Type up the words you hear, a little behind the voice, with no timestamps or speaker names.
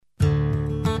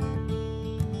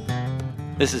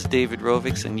This is David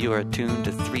Rovix, and you are tuned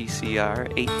to 3CR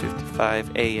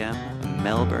 8:55 AM,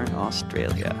 Melbourne,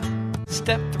 Australia.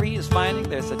 Step 3 is finding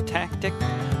there's a tactic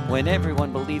when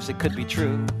everyone believes it could be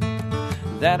true.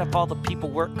 That if all the people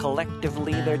work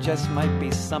collectively, there just might be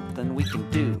something we can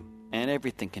do, and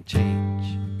everything can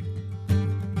change.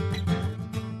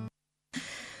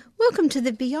 Welcome to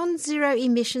the Beyond Zero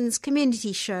Emissions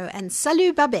Community Show, and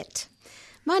salut Babette.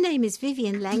 My name is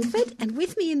Vivian Langford, and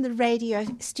with me in the radio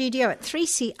studio at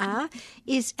 3CR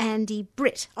is Andy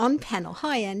Britt on panel.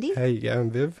 Hi, Andy. How you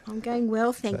going, Viv? I'm going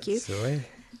well, thank you. That's silly.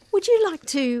 Would you like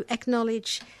to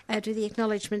do the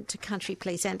acknowledgement to country,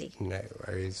 please, Andy? No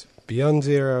worries. Beyond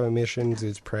Zero Emissions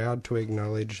is proud to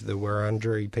acknowledge the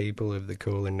Wurundjeri people of the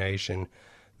Kulin Nation.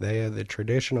 They are the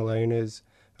traditional owners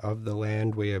of the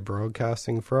land we are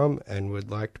broadcasting from and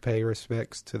would like to pay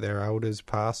respects to their elders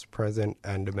past, present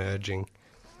and emerging.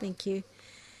 Thank you.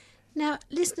 Now,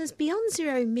 listeners, Beyond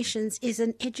Zero Emissions is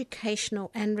an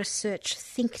educational and research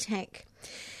think tank.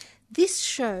 This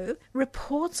show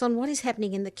reports on what is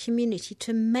happening in the community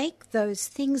to make those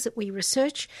things that we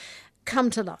research come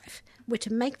to life. We're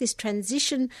to make this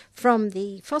transition from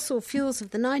the fossil fuels of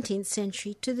the 19th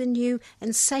century to the new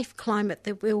and safe climate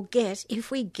that we'll get if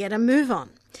we get a move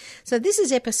on. So this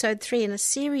is episode 3 in a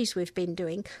series we've been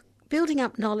doing, building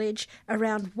up knowledge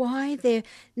around why there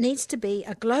needs to be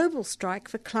a global strike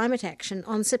for climate action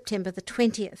on September the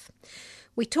 20th.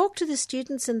 We talk to the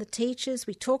students and the teachers,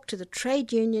 we talk to the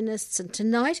trade unionists, and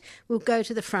tonight we'll go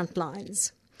to the front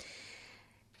lines.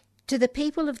 To the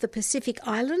people of the Pacific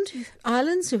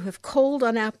Islands who have called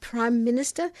on our Prime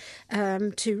Minister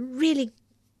to really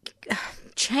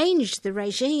change the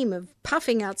regime of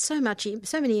puffing out so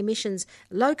many emissions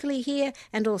locally here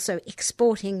and also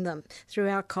exporting them through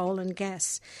our coal and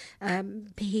gas.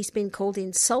 He's been called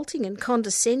insulting and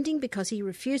condescending because he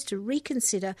refused to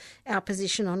reconsider our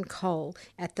position on coal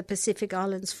at the Pacific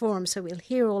Islands Forum, so we'll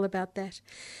hear all about that.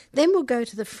 Then we'll go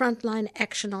to the frontline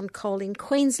action on coal in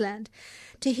Queensland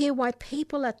to hear why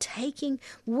people are taking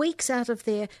weeks out of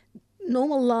their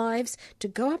normal lives to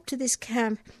go up to this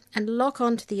camp and lock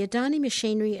onto the Adani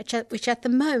machinery, which at the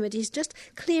moment is just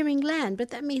clearing land, but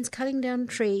that means cutting down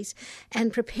trees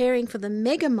and preparing for the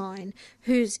mega mine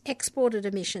whose exported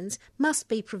emissions must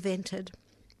be prevented.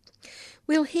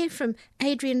 We'll hear from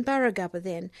Adrian Barragubba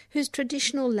then, whose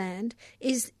traditional land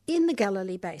is in the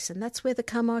Galilee Basin. That's where the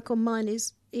Carmichael mine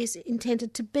is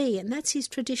intended to be, and that's his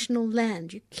traditional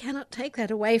land. You cannot take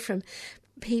that away from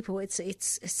people.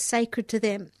 It's sacred to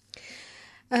them.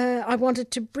 I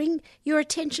wanted to bring your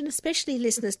attention, especially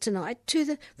listeners tonight, to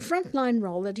the frontline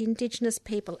role that Indigenous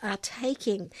people are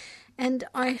taking. And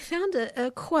I found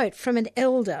a quote from an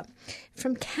elder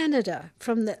from Canada,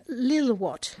 from the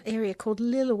Lillooet area called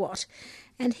Lillooet.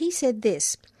 And he said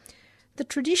this: "The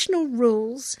traditional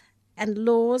rules and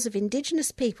laws of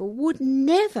Indigenous people would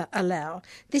never allow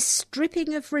this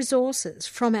stripping of resources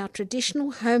from our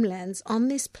traditional homelands on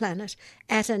this planet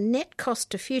at a net cost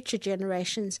to future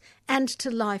generations and to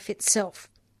life itself."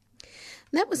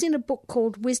 And that was in a book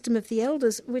called Wisdom of the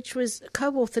Elders, which was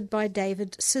co-authored by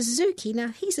David Suzuki. Now,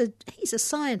 he's a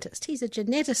scientist, he's a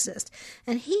geneticist,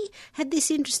 and he had this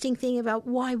interesting thing about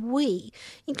why we,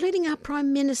 including our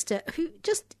Prime Minister, who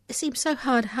just seems so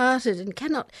hard-hearted and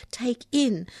cannot take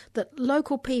in that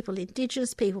local people,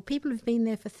 Indigenous people who've been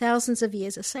there for thousands of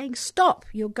years, are saying, stop,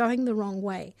 you're going the wrong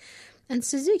way. And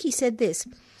Suzuki said this: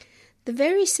 "The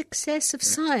very success of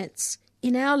science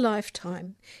in our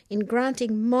lifetime, in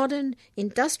granting modern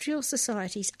industrial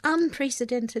societies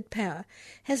unprecedented power,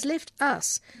 has left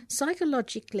us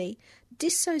psychologically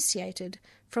dissociated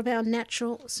from our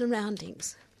natural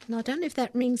surroundings." And I don't know if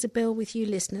that rings a bell with you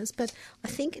listeners, but I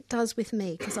think it does with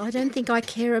me, because I don't think I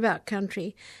care about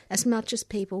country as much as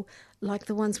people like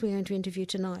the ones we're going to interview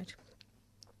tonight.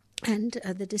 And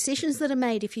the decisions that are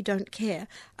made if you don't care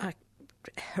are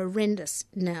horrendous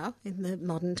now in the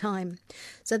modern time.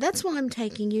 So that's why I'm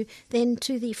taking you then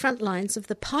to the front lines of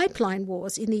the pipeline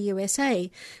wars in the USA,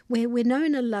 where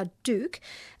Winona LaDuke,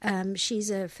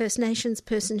 she's a First Nations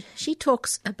person, she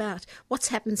talks about what's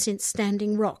happened since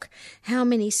Standing Rock, how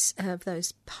many of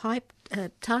those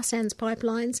tar sands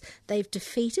pipelines they've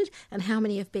defeated and how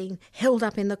many have been held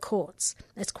up in the courts.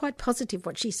 It's quite positive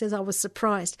what she says. I was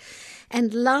surprised.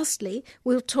 And lastly,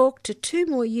 we'll talk to 2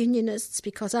 more unionists,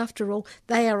 because after all,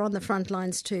 they are on the front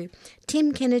lines too.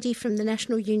 Tim Kennedy from the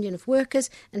National Union of Workers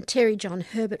and Terry John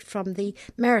Herbert from the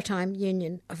Maritime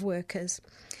Union of Workers.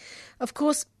 Of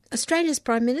course, Australia's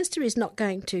Prime Minister is not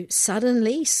going to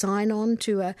suddenly sign on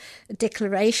to a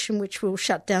declaration which will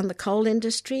shut down the coal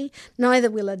industry.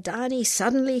 Neither will Adani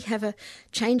suddenly have a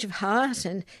change of heart,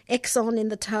 and Exxon in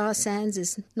the tar sands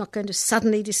is not going to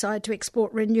suddenly decide to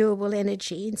export renewable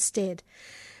energy instead.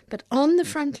 But on the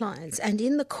front lines and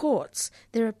in the courts,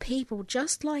 there are people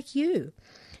just like you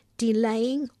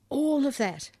delaying all of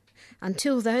that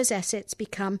until those assets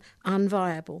become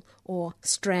unviable or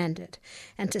stranded.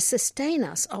 And to sustain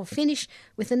us, I'll finish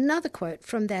with another quote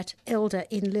from that elder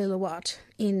in Lillooet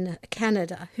in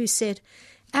Canada who said,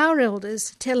 "Our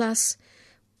elders tell us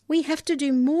we have to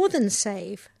do more than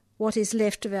save what is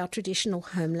left of our traditional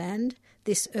homeland,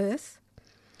 this earth.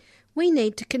 We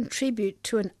need to contribute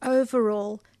to an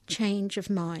overall change of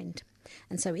mind."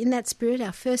 And so in that spirit,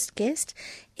 our first guest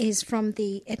is from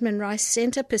the Edmund Rice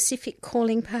Centre Pacific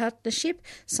Calling Partnership,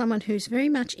 someone who's very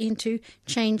much into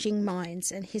changing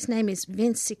minds. And his name is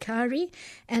Vince Sicari,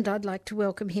 and I'd like to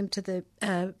welcome him to the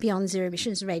Beyond Zero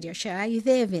Emissions radio show. Are you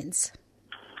there, Vince?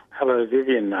 Hello,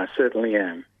 Vivian. I certainly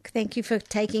am. Thank you for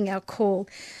taking our call.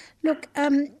 Look,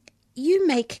 you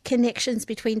make connections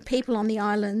between people on the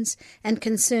islands and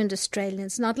concerned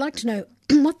Australians, and I'd like to know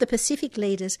what the Pacific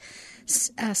leaders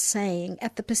are saying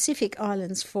at the Pacific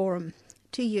Islands Forum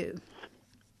to you.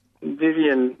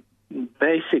 Vivian,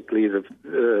 basically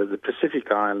the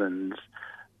Pacific Islands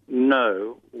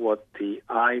know what the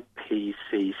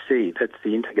IPCC, that's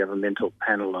the Intergovernmental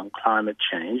Panel on Climate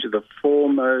Change,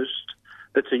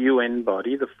 that's a UN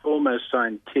body, the foremost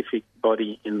scientific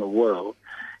body in the world,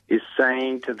 is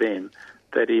saying to them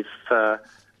that if the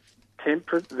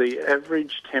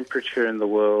average temperature in the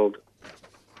world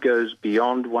goes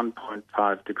beyond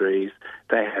 1.5 degrees,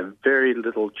 they have very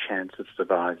little chance of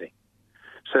surviving.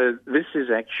 So this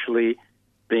is actually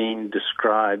being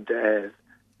described as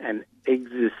an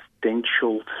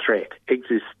existential threat,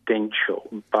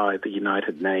 by the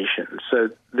United Nations. So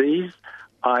these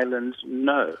islands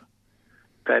know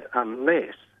that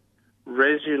unless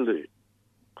resolute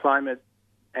climate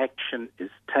action is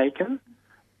taken,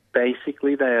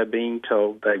 basically they are being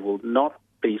told they will not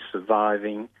be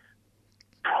surviving.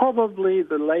 Probably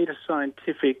the latest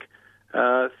scientific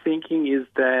thinking is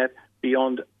that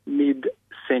beyond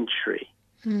mid-century.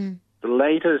 The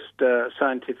latest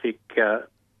scientific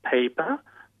paper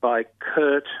by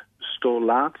Kurt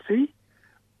Storlazzi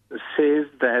says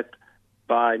that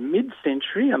by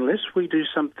mid-century, unless we do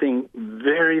something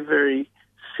very, very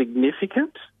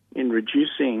significant in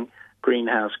reducing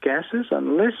greenhouse gases,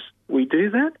 unless we do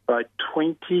that by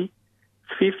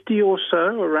 2050 or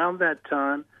so, around that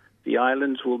time, the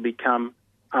islands will become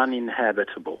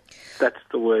uninhabitable. That's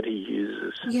the word he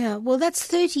uses. Yeah, well, that's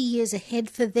 30 years ahead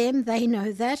for them. They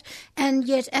know that. And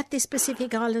yet at this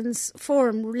Pacific Islands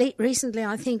Forum recently,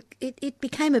 I think it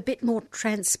became a bit more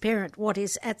transparent what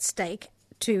is at stake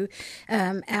to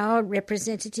our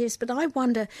representatives. But I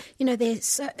wonder,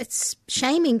 it's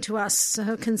shaming to us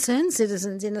concerned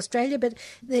citizens in Australia, but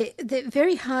the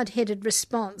very hard-headed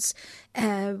response,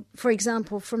 for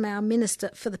example, from our Minister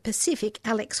for the Pacific,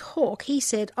 Alex Hawke, he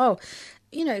said,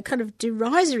 kind of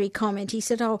derisory comment. He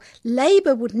said,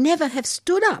 Labor would never have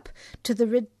stood up to the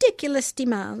ridiculous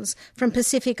demands from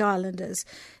Pacific Islanders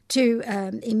to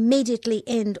immediately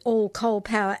end all coal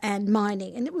power and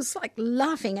mining. And it was like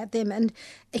laughing at them. And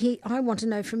I want to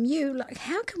know from you, like,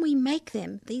 how can we make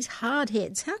them, these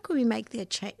hardheads, how can we make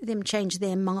them change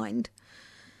their mind?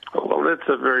 Well, that's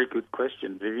a very good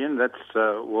question, Vivian. That's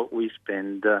what we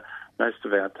spend most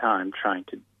of our time trying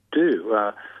to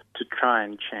do, to try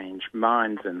and change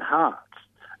minds and hearts.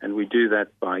 And we do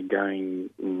that by going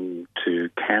to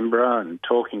Canberra and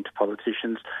talking to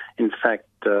politicians. In fact,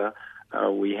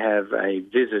 we have a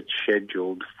visit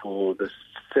scheduled for the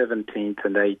 17th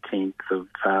and 18th of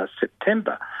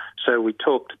September. So we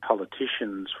talk to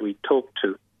politicians, we talk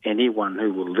to anyone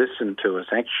who will listen to us,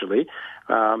 actually.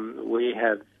 We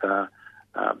have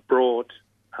brought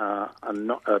a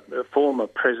former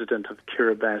president of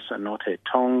Kiribati, Anote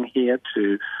Tong, here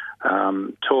to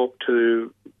talk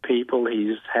to people.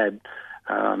 He's had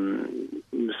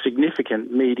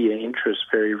significant media interest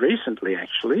very recently,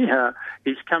 actually.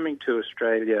 He's coming to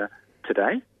Australia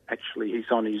today. Actually, he's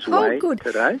on his way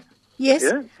today. Yes.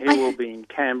 Yeah, he will be in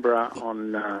Canberra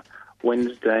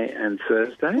Wednesday and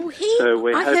Thursday.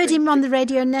 Well, I heard him on the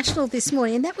Radio National this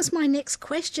morning, and that was my next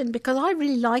question, because I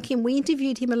really like him. We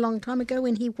interviewed him a long time ago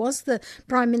when he was the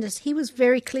Prime Minister. He was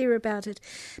very clear about it.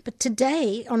 But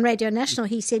today on Radio National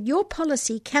he said, your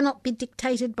policy cannot be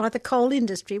dictated by the coal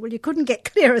industry. Well, you couldn't get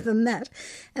clearer than that.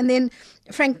 And then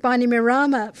Frank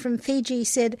Bainimarama from Fiji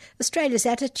said Australia's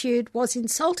attitude was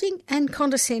insulting and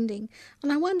condescending.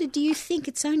 And I wonder, do you think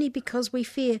it's only because we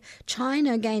fear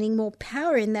China gaining more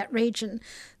power in that region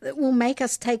that will make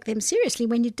us take them seriously?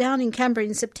 When you're down in Canberra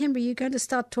in September, you're going to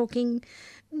start talking,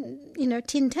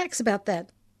 tin tacks about that.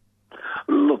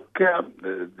 Look,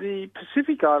 the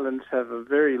Pacific Islands have a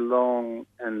very long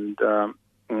and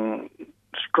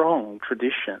strong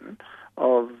tradition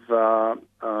of,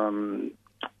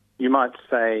 you might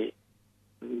say,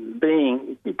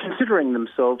 considering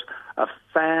themselves a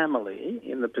family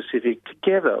in the Pacific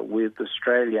together with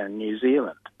Australia and New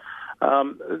Zealand.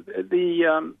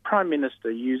 The Prime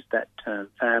Minister used that term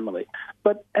family.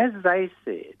 But as they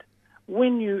said,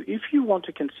 if you want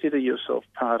to consider yourself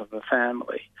part of a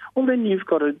family, well, then you've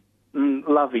got to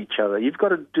love each other. You've got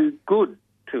to do good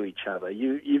to each other.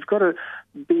 You've got to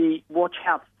watch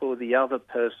out for the other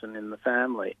person in the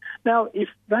family. Now, if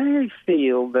they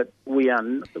feel that we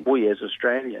as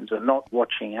Australians are not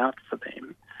watching out for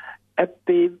them, at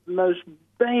their most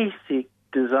basic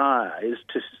desire is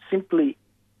to simply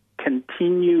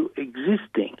continue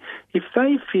existing. If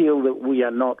they feel that we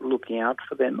are not looking out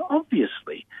for them,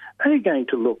 obviously they're going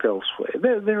to look elsewhere.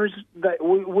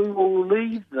 We will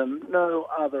leave them no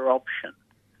other option.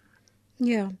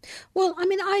 Yeah. Well,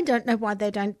 I don't know why they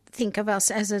don't think of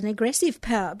us as an aggressive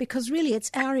power, because really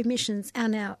it's our emissions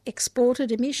and our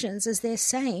exported emissions, as they're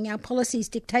saying, our policies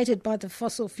dictated by the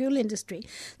fossil fuel industry,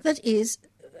 that is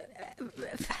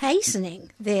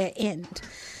hastening their end.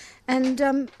 And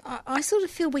I sort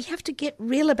of feel we have to get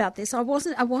real about this. I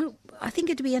think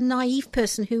it'd be a naive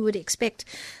person who would expect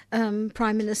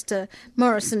Prime Minister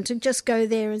Morrison to just go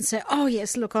there and say, oh,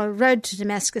 yes, look, our road to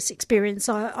Damascus experience,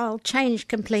 I'll change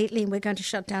completely and we're going to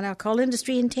shut down our coal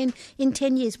industry in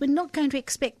 10 years. We're not going to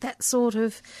expect that sort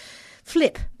of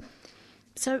flip.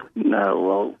 So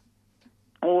no,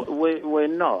 well, we're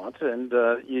not, and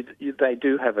they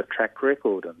do have a track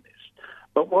record on this.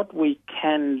 But what we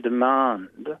can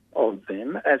demand of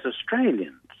them as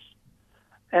Australians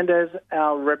and as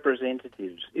our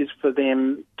representatives is for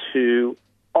them to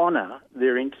honour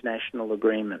their international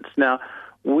agreements. Now,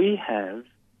 we have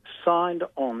signed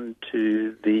on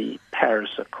to the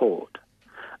Paris Accord.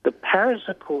 The Paris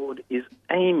Accord is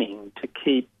aiming to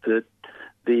keep the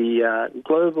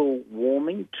global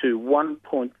warming to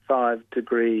 1.5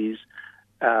 degrees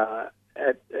at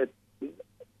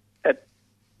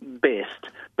best,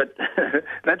 but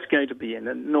that's going to be an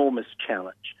enormous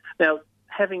challenge. Now,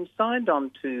 having signed on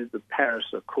to the Paris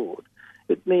Accord,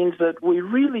 it means that we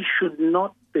really should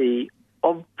not be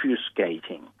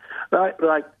obfuscating.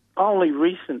 Like only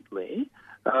recently,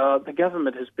 the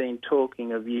government has been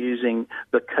talking of using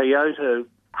the Kyoto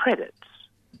credits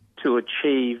to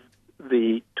achieve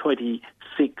the 26%,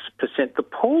 the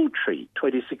paltry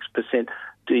 26%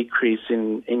 decrease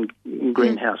in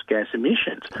greenhouse gas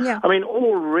emissions. Yeah.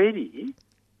 Already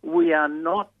we are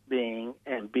not being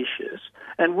ambitious,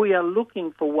 and we are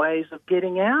looking for ways of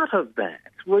getting out of that,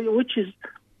 which is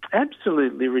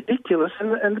absolutely ridiculous.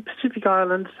 And the Pacific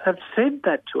Islands have said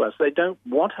that to us. They don't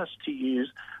want us to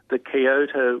use the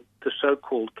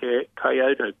so-called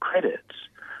Kyoto credits.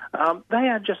 They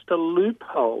are just a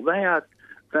loophole.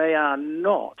 They are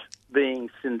not being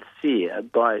sincere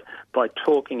by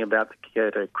talking about the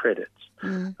Kyoto credits.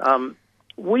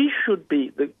 We should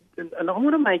be, and I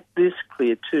want to make this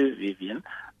clear too, Vivian,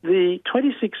 the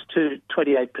 26 to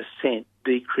 28%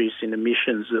 decrease in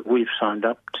emissions that we've signed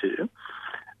up to,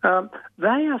 they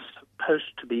are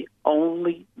supposed to be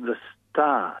only the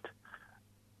start.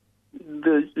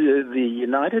 The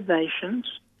United Nations,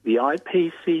 the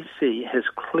IPCC, has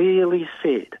clearly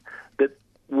said that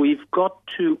we've got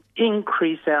to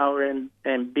increase our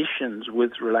ambitions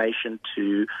with relation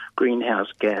to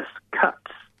greenhouse gas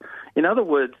cuts. In other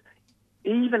words,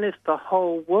 even if the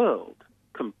whole world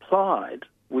complied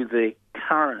with the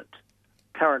current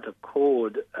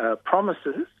Accord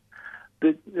promises,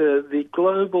 the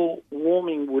global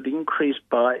warming would increase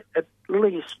by at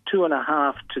least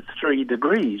 2.5 to 3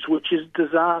 degrees, which is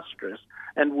disastrous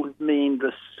and would mean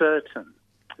the certain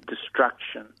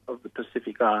destruction of the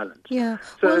Pacific Islands. Yeah.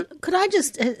 So, well, could I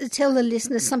just tell the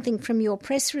listeners something from your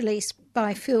press release?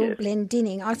 by Phil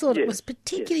Glendinning. I thought it was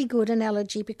particularly good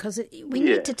analogy because we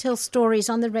need to tell stories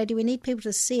on the radio. We need people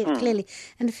to see it clearly.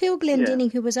 And Phil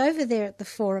Glendinning, who was over there at the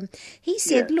forum, he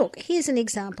said, look, here's an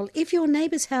example. If your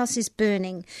neighbour's house is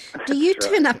burning, do you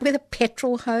turn up with a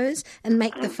petrol hose and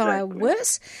make the fire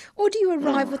worse? Or do you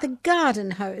arrive with a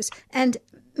garden hose and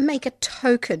make a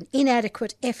token,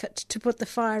 inadequate effort to put the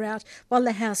fire out while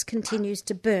the house continues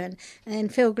to burn?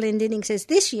 And Phil Glendinning says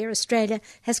this year Australia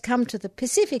has come to the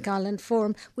Pacific Island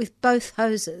Forum with both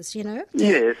hoses, you know?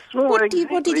 Yes. Well, what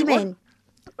did he mean?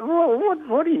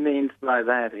 What he means by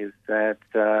that is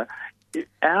that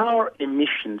our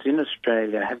emissions in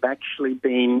Australia have actually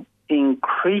been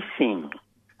increasing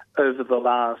over the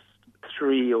last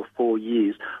 3 or 4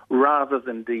 years rather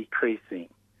than decreasing.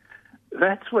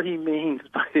 That's what he means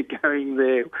by going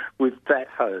there with that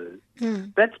hose.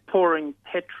 That's pouring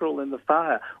petrol in the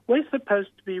fire. We're supposed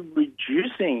to be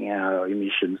reducing our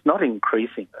emissions, not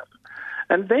increasing them.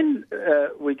 And then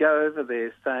we go over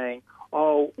there saying,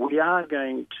 we are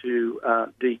going to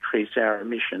decrease our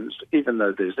emissions, even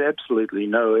though there's absolutely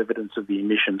no evidence of the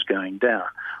emissions going down.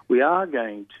 We are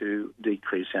going to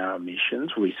decrease our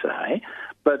emissions, we say,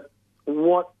 but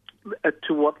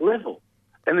to what level?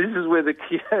 And this is where the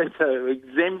Kyoto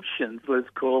exemptions, let's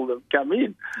call them, come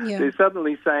in. Yeah. They're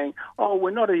suddenly saying,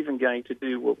 we're not even going to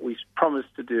do what we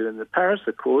promised to do in the Paris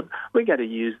Accord. We're going to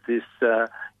use this,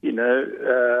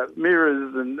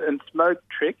 mirrors and smoke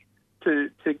trick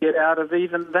to get out of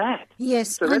even that.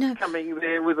 Yes, so I know. That's coming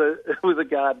there with a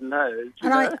garden hose.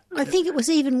 And I think it was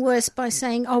even worse by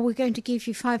saying, we're going to give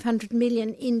you $500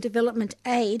 million in development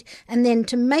aid, and then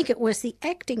to make it worse, the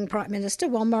acting Prime Minister,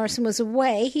 while Morrison was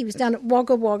away, he was down at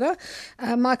Wagga Wagga,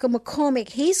 Michael McCormick,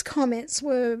 his comments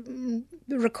were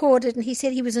recorded, and he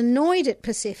said he was annoyed at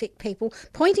Pacific people,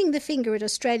 pointing the finger at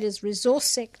Australia's resource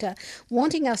sector,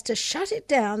 wanting us to shut it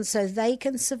down so they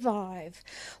can survive.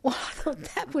 Well, I thought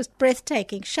that was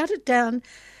breathtaking. Shut it down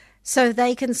so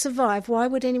they can survive. Why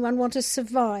would anyone want to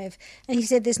survive? And he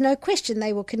said there's no question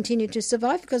they will continue to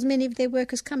survive because many of their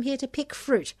workers come here to pick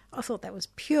fruit. I thought that was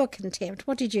pure contempt.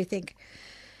 What did you think?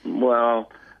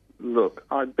 Well, look,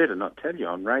 I'd better not tell you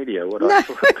on radio what I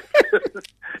thought.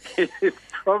 It's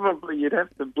probably you'd have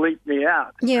to bleep me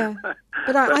out. Yeah,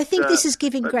 but I think this is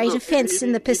giving great offence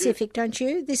in the Pacific, don't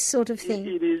you? This sort of thing.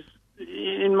 It is,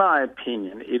 in my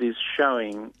opinion, it is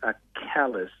showing a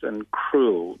callous and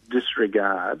cruel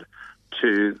disregard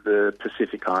to the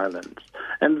Pacific Islands.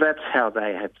 And that's how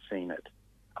they have seen it.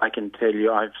 I can tell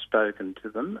you I've spoken to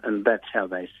them, and that's how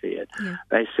they see it. Yeah.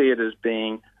 They see it as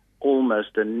being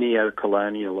almost a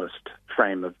neo-colonialist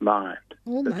frame of mind.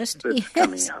 Almost, that's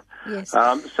coming up. Yes.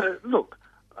 So, look,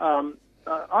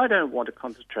 I don't want to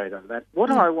concentrate on that.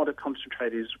 What I want to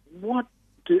concentrate is what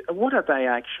are they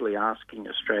actually asking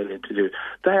Australia to do?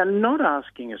 They are not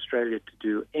asking Australia to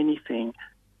do anything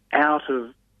out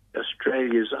of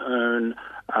Australia's own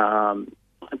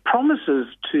promises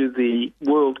to the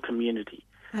world community.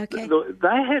 Okay.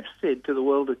 They have said to the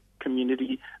world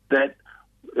community that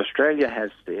Australia has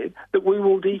said that we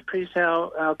will decrease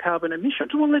our carbon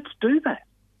emissions. Well, let's do that.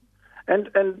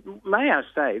 And may I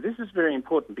say, this is very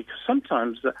important because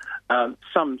sometimes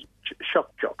some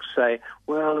shock jocks say,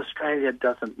 well, Australia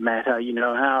doesn't matter,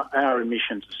 our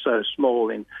emissions are so small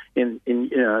in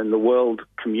the world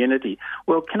community.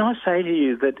 Well, can I say to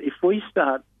you that if we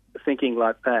start thinking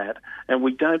like that and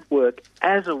we don't work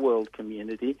as a world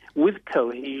community with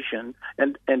cohesion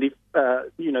and if,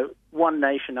 one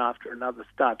nation after another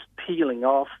starts peeling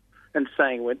off and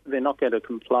saying they're not going to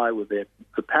comply with the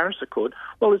Paris Accord,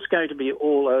 well, it's going to be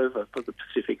all over for the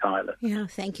Pacific Islands. Yeah,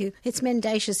 thank you. It's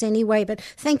mendacious anyway, but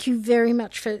thank you very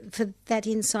much for that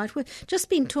insight. We've just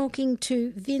been talking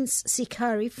to Vince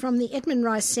Sicari from the Edmund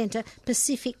Rice Centre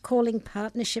Pacific Calling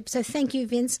Partnership. So thank you,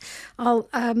 Vince. I'll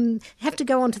have to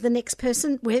go on to the next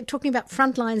person. We're talking about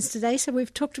Frontlines today, so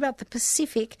we've talked about the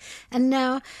Pacific, and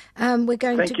now we're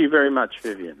going to... Thank you very much,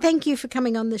 Vivian. Thank you for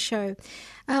coming on the show.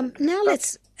 Now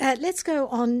let's go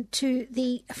on to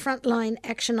the Frontline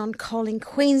Action on Coal in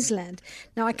Queensland.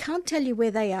 Now, I can't tell you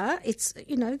where they are. It's,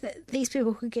 these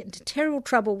people could get into terrible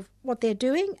trouble what they're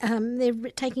doing.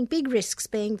 They're taking big risks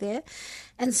being there.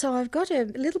 And so I've got a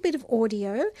little bit of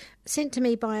audio sent to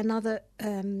me by another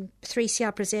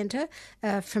 3CR presenter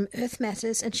from Earth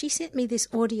Matters, and she sent me this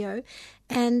audio,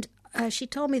 and she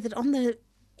told me that on the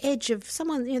edge of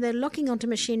someone, they're locking onto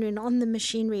machinery, and on the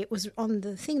machinery, it was on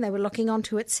the thing they were locking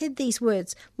onto, it said these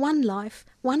words: one life,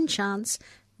 one chance,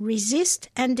 resist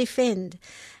and defend.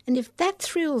 And if that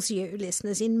thrills you,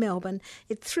 listeners in Melbourne,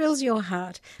 it thrills your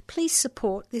heart, please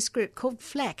support this group called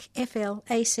FLAC,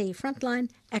 F-L-A-C, Frontline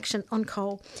Action on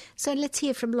Coal. So let's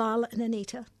hear from Lyle and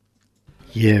Anita.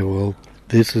 Yeah, well,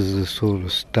 this is the sort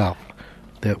of stuff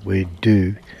that we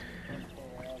do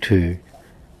to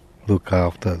look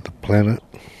after the planet,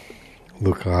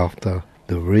 look after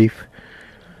the reef,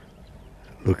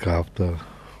 look after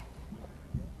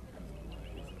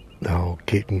the whole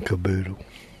kit and caboodle.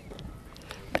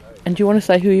 And do you want to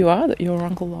say who you are, that you're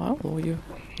Uncle Lyle, or you?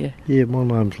 Yeah. Yeah, my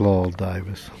name's Lyle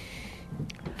Davis,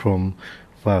 from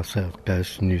far south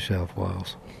coast, New South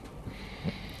Wales.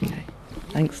 Okay.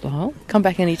 Thanks, Lyle. Come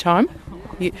back any time.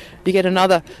 You get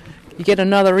another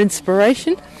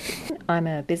inspiration. I'm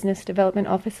a business development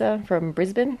officer from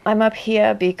Brisbane. I'm up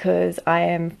here because I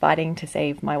am fighting to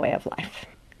save my way of life.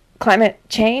 Climate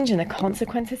change and the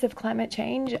consequences of climate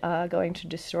change are going to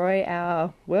destroy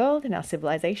our world and our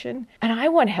civilization. And I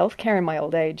want healthcare in my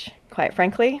old age, quite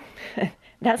frankly.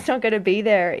 That's not going to be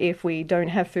there if we don't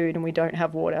have food and we don't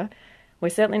have water. We're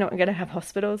certainly not going to have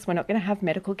hospitals. We're not going to have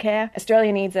medical care.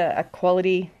 Australia needs a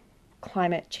quality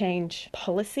climate change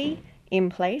policy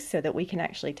in place so that we can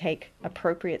actually take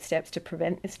appropriate steps to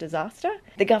prevent this disaster.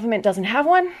 The government doesn't have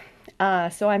one,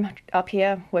 so I'm up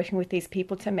here working with these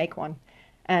people to make one.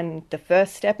 And the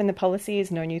first step in the policy is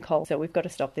no new coal, so we've got to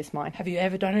stop this mine. Have you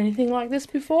ever done anything like this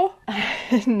before?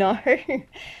 No,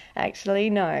 actually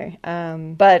no.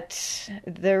 But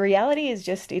the reality is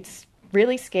just, it's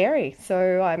really scary.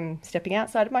 So I'm stepping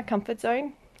outside of my comfort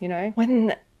zone. You know,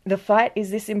 when the fight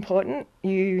is this important,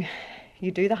 you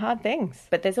do the hard things.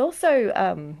 But there's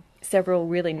also several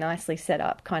really nicely set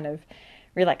up kind of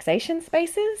relaxation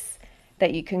spaces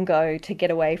that you can go to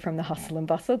get away from the hustle and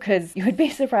bustle, because you would be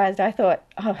surprised. I thought,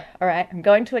 oh, all right, I'm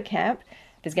going to a camp.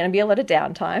 There's going to be a lot of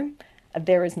downtime.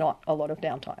 There is not a lot of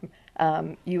downtime.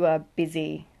 You are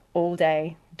busy all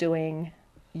day doing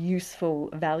useful,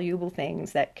 valuable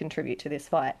things that contribute to this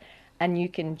fight. And you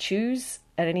can choose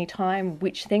at any time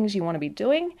which things you want to be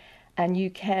doing, and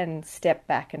you can step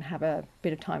back and have a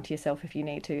bit of time to yourself if you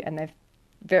need to. And they've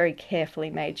very carefully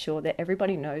made sure that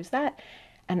everybody knows that,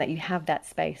 and that you have that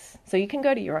space. So you can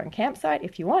go to your own campsite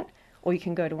if you want, or you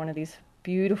can go to one of these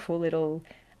beautiful little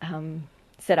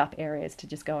set up areas to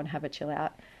just go and have a chill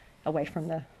out away from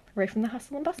the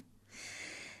hustle and bustle.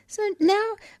 So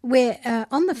now we're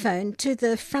on the phone to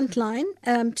the front line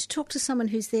to talk to someone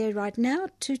who's there right now,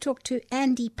 to talk to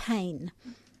Andy Payne.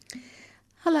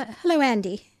 Hello,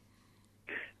 Andy.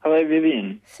 Hello,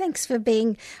 Vivian. Thanks for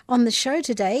being on the show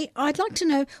today. I'd like to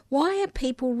know, why are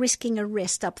people risking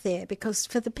arrest up there? Because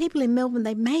for the people in Melbourne,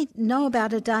 they may know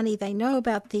about Adani, they know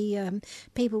about the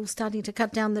people starting to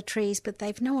cut down the trees, but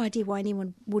they've no idea why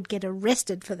anyone would get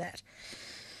arrested for that.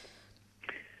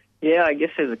 Yeah, I guess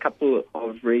there's a couple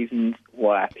of reasons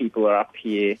why people are up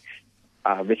here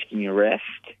risking arrest.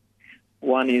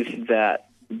 One is that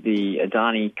the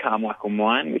Adani Carmichael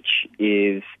mine, which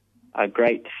is a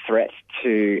great threat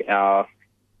to our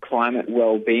climate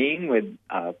well-being with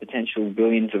potential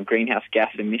billions of greenhouse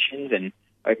gas emissions and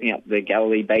opening up the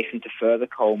Galilee Basin to further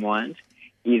coal mines,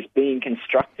 is being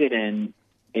constructed, and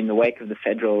in the wake of the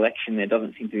federal election there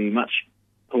doesn't seem to be much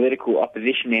political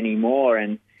opposition anymore,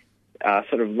 and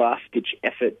sort of last-ditch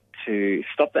effort to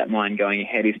stop that mine going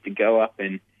ahead is to go up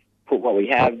and put what we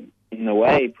have in the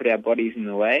way, put our bodies in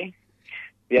the way.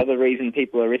 The other reason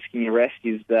people are risking arrest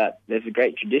is that there's a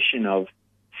great tradition of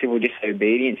civil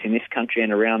disobedience in this country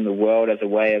and around the world as a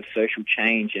way of social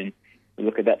change, and we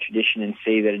look at that tradition and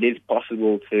see that it is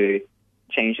possible to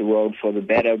change the world for the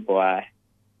better by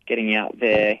getting out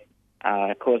there,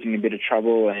 causing a bit of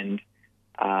trouble and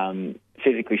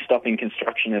physically stopping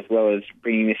construction, as well as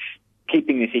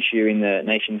keeping this issue in the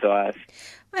nation's eyes.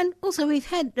 And also, we've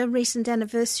had a recent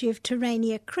anniversary of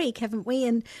Terania Creek, haven't we?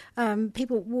 And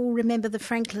people will remember the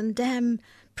Franklin Dam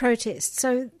protests.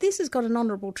 So this has got an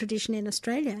honourable tradition in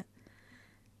Australia.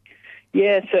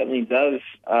 Yeah, it certainly does.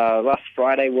 Last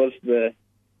Friday was the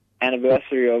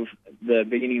anniversary of the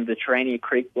beginning of the Terania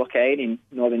Creek blockade in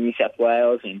northern New South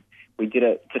Wales, and we did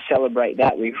it to celebrate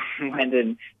that. We went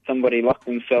and somebody locked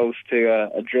themselves to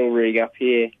a drill rig up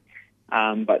here.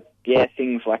 But yeah,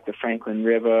 things like the Franklin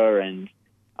River and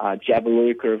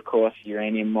Jabiluka, of course,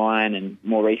 uranium mine, and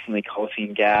more recently coal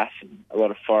seam gas, and a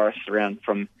lot of forests around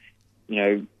from,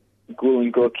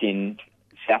 Gulunguk in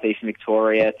southeastern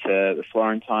Victoria to the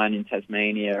Florentine in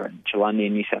Tasmania and Chalundi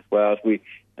in New South Wales.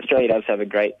 Australia does have a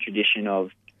great tradition of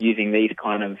using these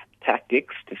kind of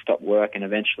tactics to stop work and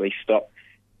eventually stop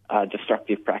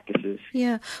destructive practices.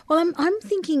 Yeah. Well, I'm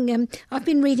thinking. I've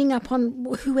been reading up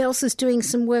on who else is doing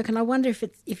some work, and I wonder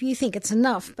if you think it's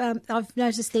enough. I've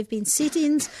noticed there've been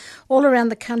sit-ins all around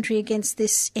the country against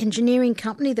this engineering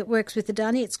company that works with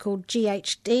Adani. It's called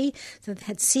GHD. So they've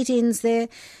had sit-ins there.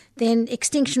 Then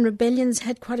Extinction Rebellion's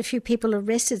had quite a few people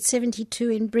arrested, 72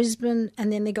 in Brisbane,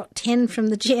 and then they got 10 from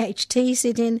the GHD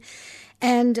sit-in.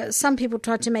 And some people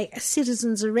tried to make a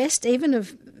citizen's arrest, even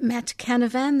of Matt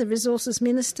Canavan, the Resources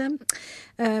Minister,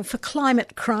 for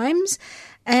climate crimes.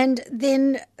 And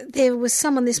then there was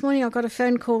someone this morning, I got a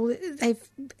phone call, they've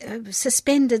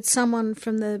suspended someone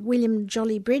from the William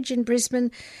Jolly Bridge in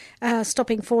Brisbane,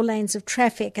 stopping 4 lanes of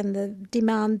traffic, and the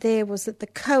demand there was that the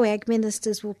COAG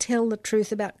ministers will tell the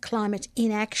truth about climate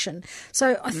inaction.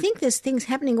 So I think there's things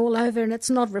happening all over, and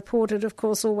it's not reported, of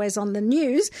course, always on the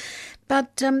news.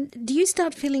 But do you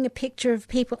start feeling a picture of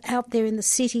people out there in the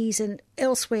cities and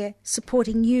elsewhere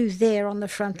supporting you there on the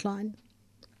front line?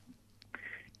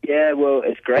 Yeah, well,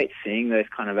 it's great seeing those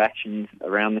kind of actions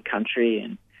around the country,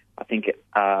 and I think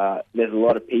there's a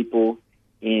lot of people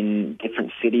in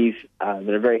different cities that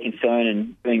are very concerned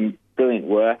and doing brilliant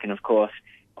work. And of course,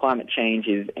 climate change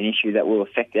is an issue that will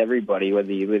affect everybody,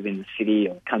 whether you live in the city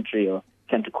or country or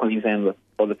central Queensland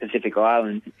or the Pacific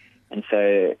Islands. And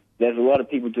so there's a lot of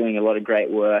people doing a lot of great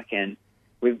work, and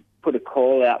we've put a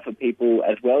call out for people,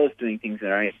 as well as doing things in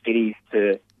their own cities,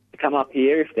 to come up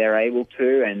here if they're able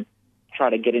to and try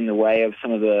to get in the way of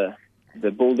some of the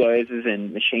bulldozers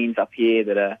and machines up here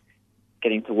that are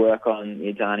getting to work on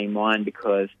the Adani mine,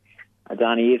 because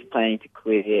Adani is planning to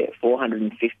clear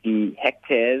 450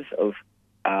 hectares of,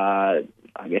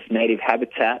 native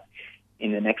habitat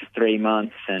in the next 3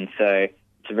 months. And so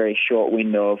it's a very short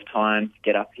window of time to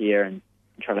get up here and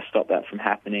try to stop that from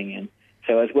happening. And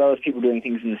so, as well as people doing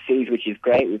things in the cities, which is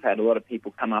great, we've had a lot of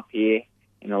people come up here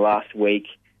in the last week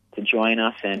to join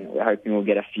us, and we're hoping we'll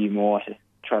get a few more to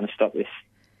try and stop this.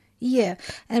 Yeah,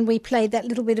 and we played that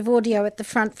little bit of audio at the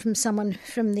front from someone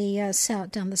from the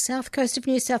down the south coast of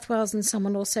New South Wales, and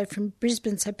someone also from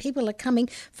Brisbane. So people are coming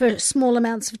for small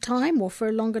amounts of time or for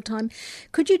a longer time.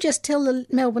 Could you just tell the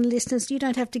Melbourne listeners, you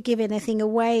don't have to give anything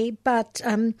away, but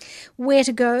where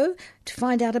to go to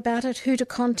find out about it, who to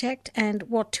contact, and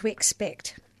what to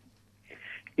expect?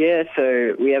 Yeah,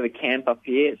 so we have a camp up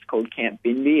here. It's called Camp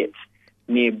Bindi. It's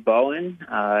near Bowen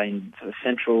in sort of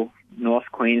central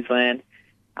North Queensland.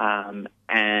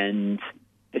 And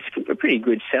it's a pretty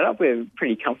good setup. We're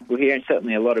pretty comfortable here, and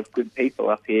certainly a lot of good people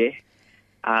up here.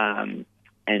 And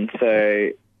so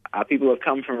people have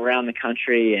come from around the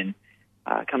country and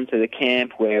come to the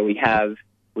camp, where we have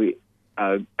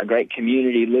a great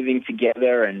community living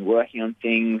together and working on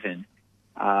things and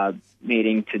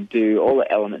meeting to do all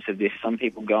the elements of this. Some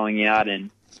people going out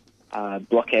and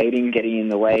blockading, getting in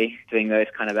the way, doing those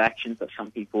kind of actions, but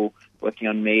some people working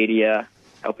on media,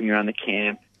 helping around the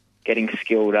camp, getting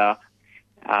skilled up.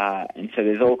 And so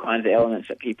there's all kinds of elements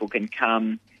that people can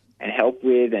come and help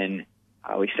with, and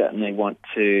we certainly want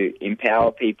to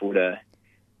empower people to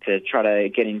try to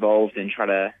get involved and try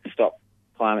to stop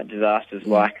climate disasters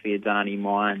like the Adani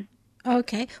mine.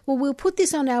 Okay. Well, we'll put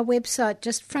this on our website,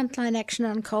 just Frontline Action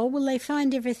on Coal. Will they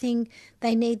find everything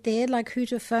they need there, like who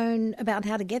to phone about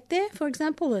how to get there, for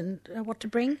example, and what to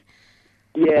bring?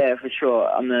 Yeah, for sure.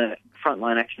 On the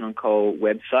Frontline Action on Coal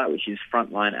website, which is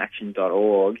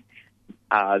frontlineaction.org,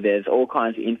 there's all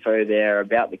kinds of info there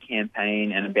about the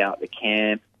campaign and about the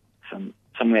camp,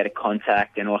 somewhere to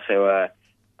contact, and also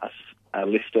a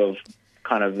list of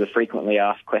kind of the frequently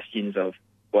asked questions of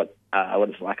what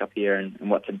it's like up here and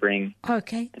what to bring.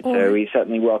 Okay. And so we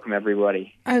certainly welcome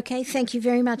everybody. Okay, thank you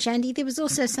very much, Andy. There was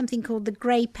also something called the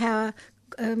Grey Power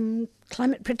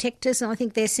Climate Protectors, and I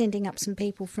think they're sending up some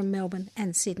people from Melbourne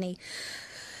and Sydney.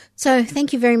 So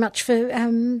thank you very much for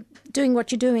doing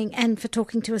what you're doing and for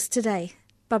talking to us today.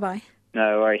 Bye-bye.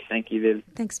 No worries. Thank you, Viv.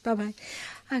 Thanks. Bye-bye.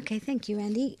 Okay, thank you,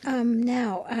 Andy.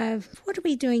 Now, what are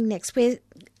we doing next? We've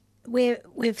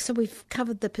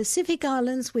covered the Pacific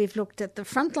Islands, we've looked at the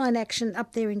frontline action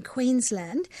up there in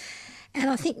Queensland, and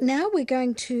I think now we're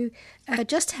going to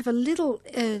just have a little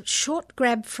short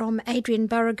grab from Adrian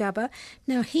Burragubba.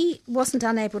 Now, he was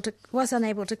unable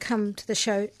to come to the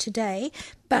show today,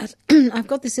 but I've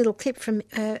got this little clip from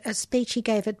a speech he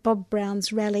gave at Bob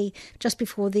Brown's rally just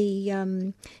before the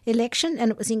election,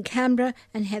 and it was in Canberra,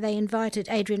 and how they invited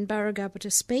Adrian Burragubba to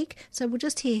speak. So we'll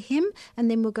just hear him, and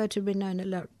then we'll go to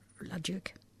Renona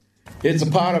LaDuke. It's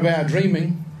a part of our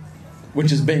dreaming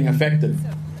which is being affected.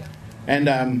 And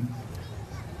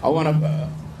I want to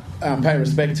pay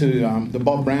respect to the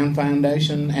Bob Brown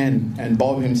Foundation and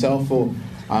Bob himself for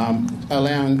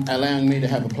allowing me to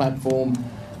have a platform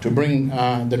to bring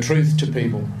the truth to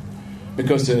people,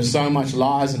 because there's so much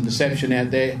lies and deception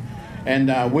out there,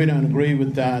 and we don't agree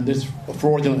with this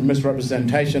fraudulent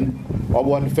misrepresentation of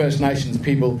what the First Nations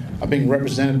people are being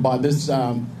represented by this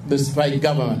fake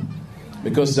government,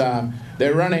 because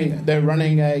they're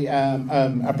running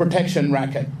a protection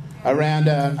racket around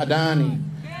Adani.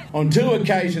 On 2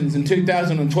 occasions in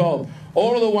 2012,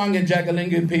 all of the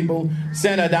Wangan-Jagalingou people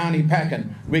sent Adani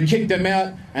packing. We kicked them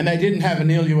out, and they didn't have an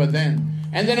ILUA then.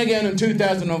 And then again in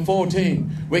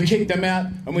 2014, we kicked them out,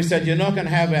 and we said, you're not going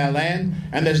to have our land,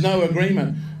 and there's no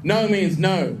agreement. No means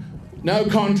no. No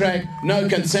contract, no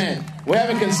consent. We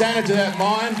haven't consented to that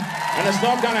mine, and it's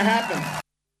not going to happen.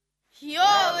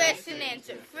 You're listening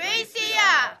to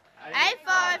 3CR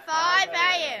 855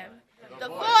 AM, the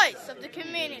voice of the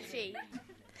community.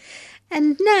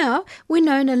 And now,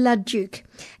 Winona Ludduke.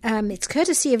 It's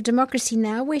courtesy of Democracy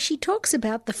Now!, where she talks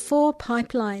about the 4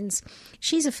 pipelines.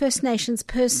 She's a First Nations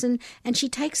person, and she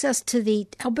takes us to the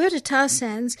Alberta tar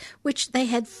sands, which they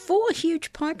had 4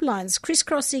 huge pipelines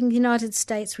crisscrossing the United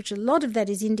States, which a lot of that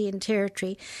is Indian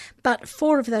territory. But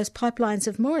 4 of those pipelines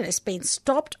have more or less been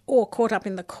stopped or caught up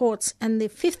in the courts, and the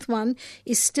 5th one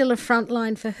is still a front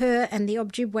line for her and the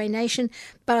Ojibwe Nation.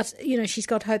 But, she's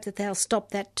got hope that they'll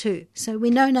stop that too. So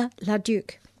Winona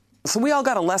Ludduke. So we all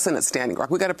got a lesson at Standing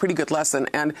Rock. We got a pretty good lesson.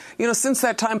 And, since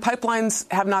that time,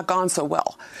 pipelines have not gone so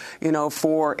well,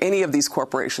 for any of these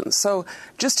corporations. So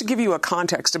just to give you a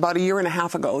context, about 1.5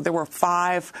 years ago, there were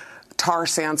 5 tar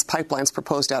sands pipelines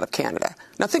proposed out of Canada.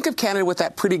 Now think of Canada with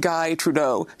that pretty guy,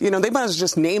 Trudeau. They might as well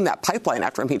just name that pipeline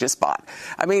after him he just bought.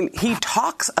 I mean, he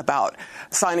talks about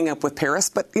signing up with Paris,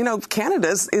 but, Canada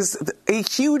is a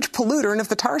huge polluter, and if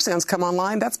the tar sands come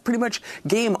online, that's pretty much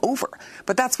game over.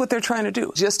 But that's what they're trying to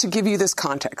do. Just to give you this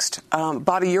context,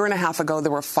 about 1.5 years ago,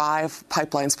 there were 5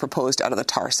 pipelines proposed out of the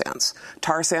tar sands.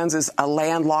 Tar sands is a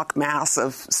landlocked mass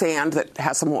of sand that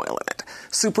has some oil in it.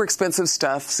 Super expensive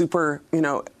stuff, super,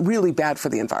 really bad for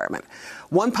the environment.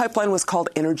 One pipeline was called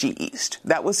Energy East.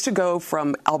 That was to go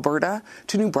from Alberta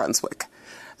to New Brunswick.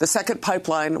 The second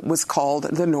pipeline was called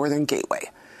the Northern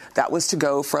Gateway. That was to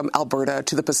go from Alberta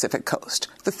to the Pacific Coast.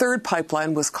 The third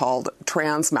pipeline was called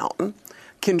Trans Mountain,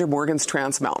 Kinder Morgan's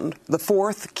Trans Mountain. The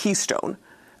 4th, Keystone.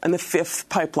 And the 5th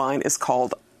pipeline is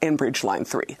called Enbridge Line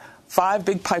 3. 5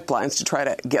 big pipelines to try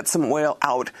to get some oil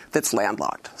out that's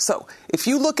landlocked. So if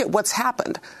you look at what's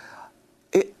happened,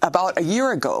 about 1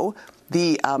 year ago,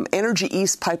 the Energy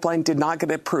East pipeline did not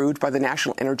get approved by the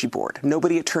National Energy Board.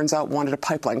 Nobody, it turns out, wanted a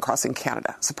pipeline crossing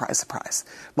Canada. Surprise, surprise.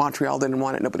 Montreal didn't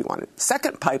want it. Nobody wanted it.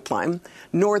 Second pipeline,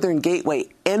 Northern Gateway.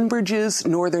 Enbridge's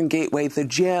Northern Gateway, the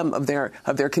gem of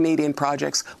their Canadian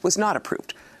projects, was not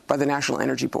approved by the National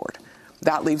Energy Board.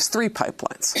 That leaves 3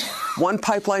 pipelines. One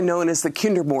pipeline known as the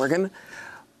Kinder Morgan,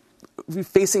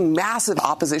 facing massive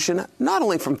opposition, not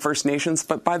only from First Nations,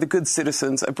 but by the good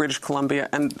citizens of British Columbia,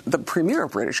 and the Premier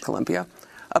of British Columbia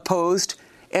opposed,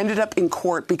 ended up in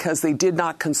court because they did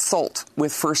not consult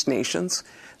with First Nations.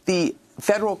 The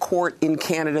federal court in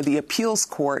Canada, the appeals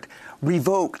court,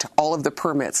 revoked all of the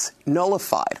permits,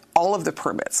 nullified all of the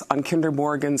permits on Kinder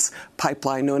Morgan's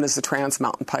pipeline known as the Trans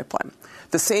Mountain Pipeline.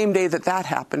 The same day that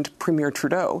happened, Premier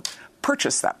Trudeau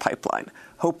purchased that pipeline,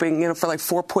 hoping, for like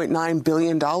 $4.9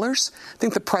 billion. I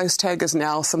think the price tag is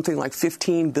now something like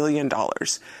 $15 billion,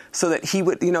 so that he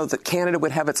would, that Canada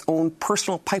would have its own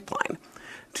personal pipeline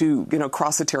to,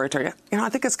 cross the territory. I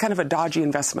think it's kind of a dodgy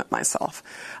investment myself,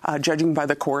 judging by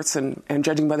the courts and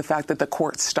judging by the fact that the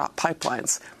courts stopped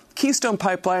pipelines. Keystone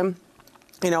Pipeline,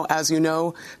 as you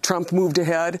know, Trump moved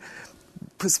ahead,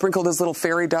 sprinkled his little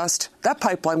fairy dust. That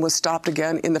pipeline was stopped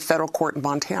again in the federal court in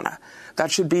Montana. That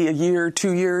should be 1 year,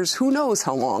 2 years, who knows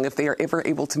how long, if they are ever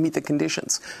able to meet the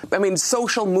conditions. I mean,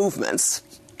 social movements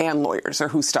and lawyers are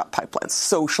who stop pipelines.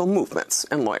 Social movements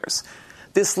and lawyers.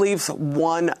 This leaves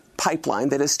one pipeline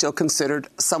that is still considered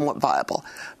somewhat viable.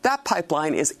 That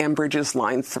pipeline is Enbridge's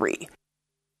Line 3.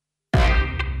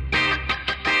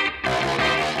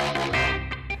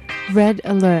 Red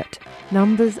alert.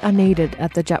 Numbers are needed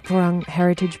at the Djab Wurrung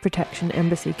Heritage Protection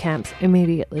Embassy camps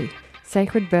immediately.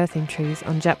 Sacred birthing trees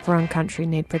on Djab Wurrung country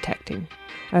need protecting.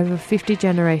 Over 50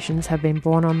 generations have been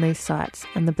born on these sites,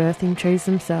 and the birthing trees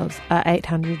themselves are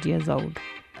 800 years old.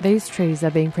 These trees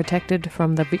are being protected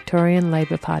from the Victorian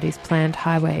Labor Party's planned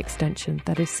highway extension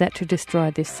that is set to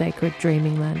destroy this sacred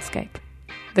dreaming landscape.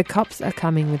 The cops are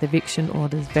coming with eviction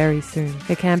orders very soon.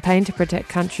 The campaign to protect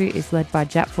country is led by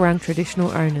Djab Wurrung traditional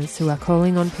owners who are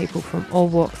calling on people from all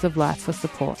walks of life for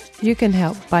support. You can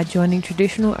help by joining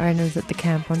traditional owners at the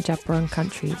camp on Djab Wurrung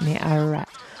country near Ararat,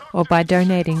 or by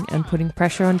donating and putting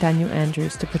pressure on Daniel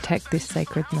Andrews to protect this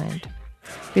sacred land.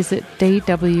 Visit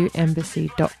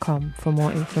dwembassy.com for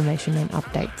more information and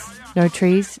updates. No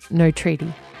trees, no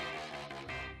treaty.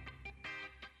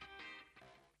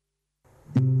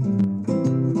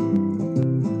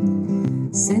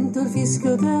 Sento il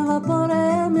fischio del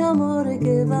vapore, mio amore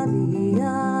che va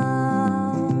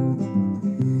via.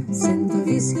 Sento il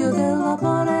fischio del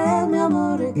vapore, mio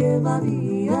amore che va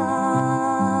via.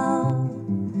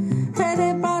 Ed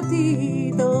è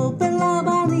partito per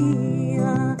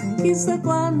l'Albania, chissà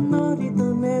quando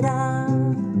ritornerà.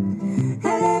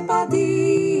 Ed è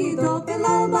partito per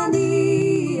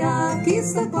l'Albania,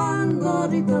 chissà quando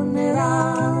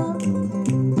ritornerà.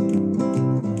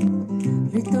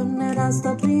 Ritornerà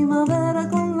sta primavera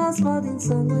con la spada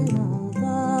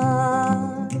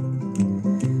insanguinata.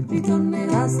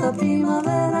 Ritornerà sta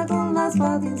primavera con la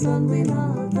spada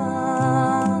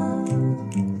insanguinata.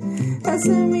 E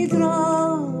se mi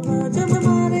trova già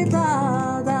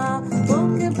maritata,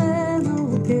 oh che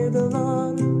pena, che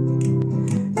dolore.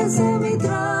 E se mi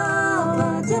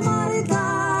trova già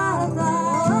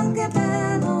maritata, oh che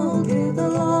pena, che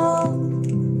dolore.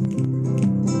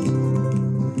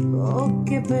 Oh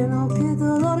che pena, che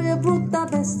dolore, che brutta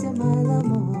bestia, ma è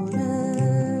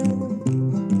l'amore.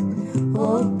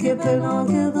 Oh che pena,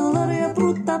 che dolore, che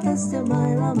brutta bestia, ma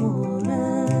è l'amore.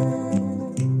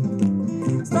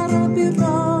 Starò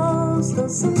piuttosto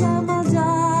senza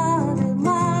mangiare,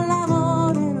 ma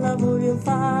l'amore la voglio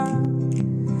fare.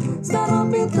 Starò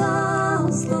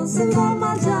piuttosto senza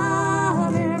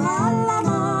mangiare, ma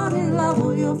l'amore la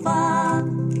voglio fare.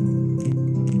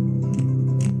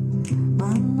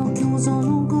 M'hanno chiuso in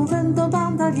un convento,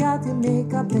 m'han tagliato i miei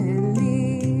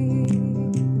capelli.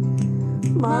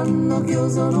 M'hanno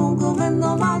chiuso in un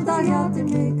convento, m'han tagliato i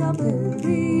miei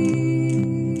capelli.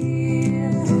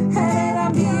 Era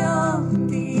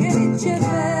biondi e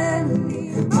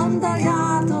ricciarelli, m'han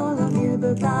tagliato la mia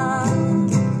età.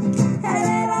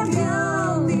 Era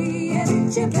biondi e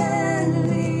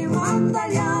ricciarelli, m'han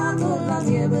tagliato la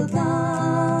mia età.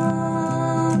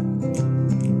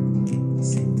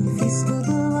 Sento il fischio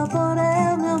del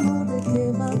vapore, mio amore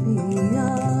che va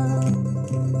via.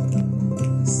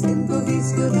 Sento il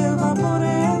fischio del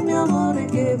vapore, mio amore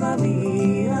che va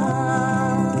via.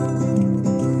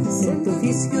 Sento il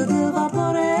fischio del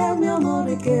vapore, mio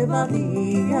amore che va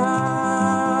via.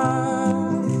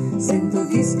 Sento il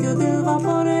fischio del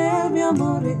vapore, mio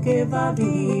amore che va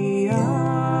via.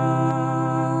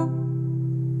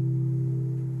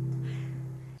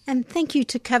 And thank you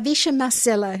to Kavisha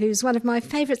Marcella, who's one of my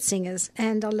favourite singers,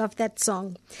 and I love that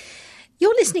song.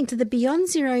 You're listening to the Beyond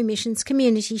Zero Emissions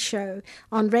Community Show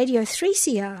on Radio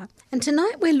 3CR, and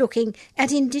tonight we're looking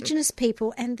at Indigenous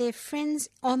people and their friends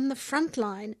on the front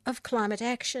line of climate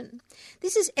action.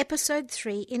 This is episode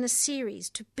 3 in a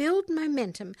series to build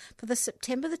momentum for the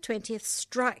September the 20th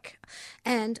strike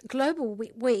and Global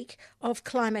Week of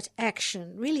Climate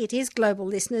Action. Really, it is global,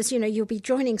 listeners. You know, you'll be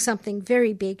joining something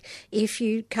very big if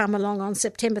you come along on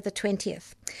September the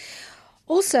 20th.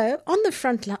 Also, on the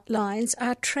front lines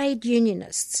are trade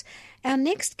unionists. Our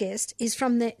next guest is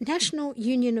from the National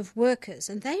Union of Workers,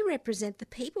 and they represent the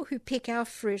people who pick our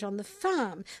fruit on the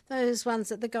farm. Those ones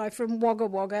that the guy from Wagga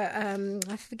Wagga,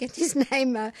 I forget his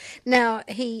name now,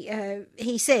 he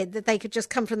said that they could just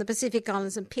come from the Pacific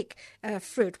Islands and pick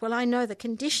fruit. Well, I know the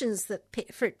conditions that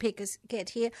fruit pickers get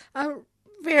here are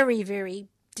very, very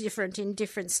different in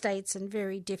different states and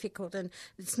very difficult, and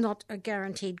it's not a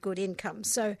guaranteed good income.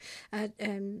 So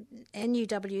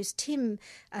NUW's Tim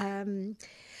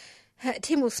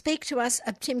will speak to us,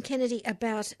 Tim Kennedy,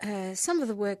 about some of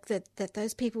the work that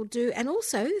those people do, and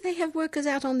also they have workers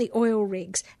out on the oil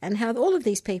rigs and how all of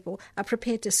these people are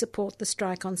prepared to support the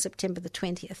strike on September the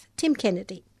 20th. Tim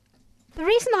Kennedy. The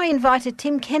reason I invited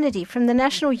Tim Kennedy from the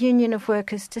National Union of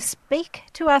Workers to speak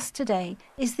to us today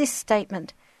is this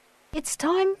statement. It's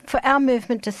time for our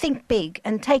movement to think big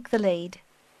and take the lead.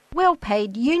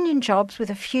 Well-paid union jobs with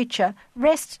a future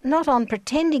rest not on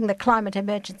pretending the climate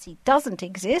emergency doesn't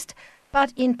exist,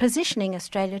 but in positioning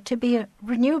Australia to be a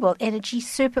renewable energy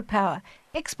superpower,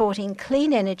 exporting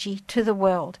clean energy to the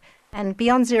world. And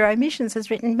Beyond Zero Emissions has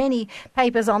written many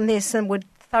papers on this and would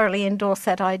thoroughly endorse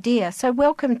that idea. So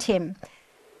welcome, Tim.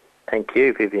 Thank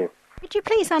you, Vivian. Would you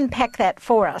please unpack that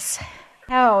for us?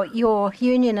 How your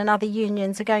union and other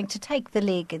unions are going to take the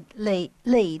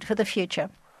lead for the future?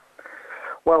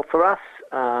 Well, for us,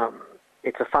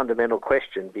 it's a fundamental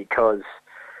question because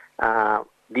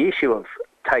the issue of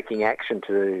taking action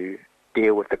to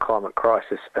deal with the climate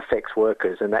crisis affects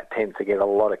workers, and that tends to get a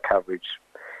lot of coverage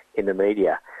in the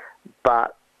media.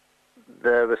 But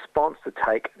the response to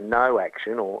take no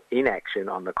action or inaction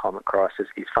on the climate crisis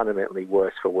is fundamentally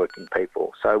worse for working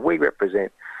people. So we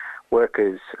represent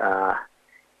workers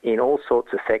in all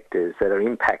sorts of sectors that are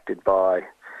impacted by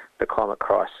the climate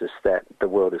crisis that the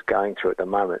world is going through at the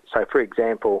moment. So, for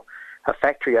example, a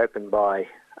factory opened by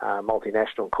a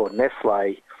multinational called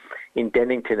Nestle in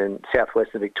Dennington in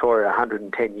southwestern Victoria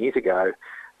 110 years ago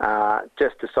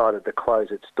just decided to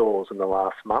close its doors in the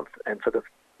last month, and for the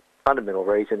fundamental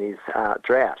reason is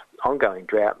drought. Ongoing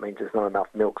drought means there's not enough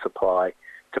milk supply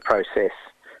to process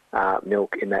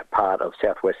milk in that part of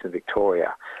southwestern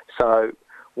Victoria. So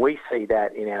we see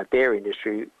that in our dairy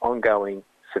industry, ongoing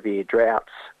severe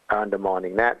droughts are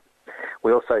undermining that.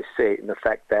 We also see it in the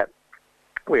fact that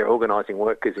we are organising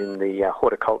workers in the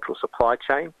horticultural supply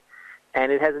chain,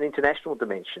 and it has an international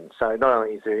dimension. So not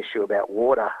only is there an issue about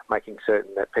water, making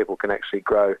certain that people can actually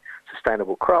grow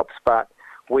sustainable crops, but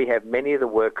we have many of the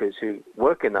workers who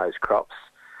work in those crops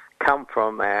come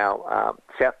from our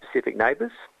South Pacific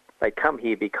neighbours. They come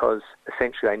here because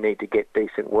essentially they need to get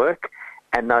decent work,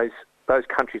 and those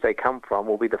countries they come from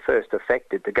will be the first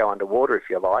affected to go underwater, if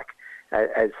you like,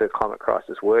 as the climate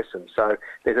crisis worsens. So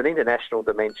there's an international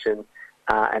dimension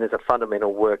and there's a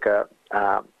fundamental worker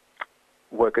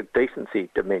decency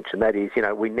dimension. That is,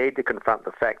 we need to confront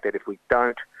the fact that if we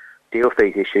don't deal with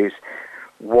these issues,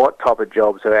 what type of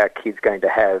jobs are our kids going to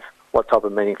have? What type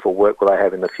of meaningful work will they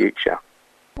have in the future?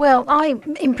 Well, I'm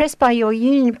impressed by your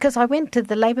union because I went to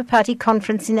the Labor Party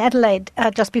conference in Adelaide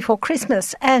just before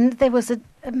Christmas, and there was a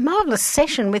marvellous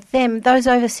session with them, those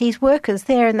overseas workers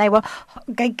there, and they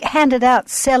handed out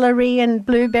celery and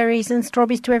blueberries and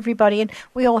strawberries to everybody, and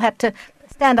we all had to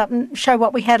stand up and show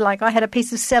what we had. Like I had a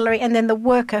piece of celery, and then the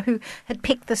worker who had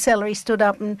picked the celery stood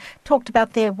up and talked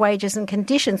about their wages and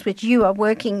conditions, which you are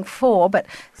working for, but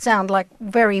sound like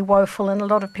very woeful, and a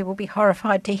lot of people will be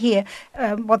horrified to hear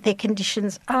what their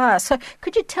conditions are. So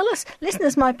could you tell us,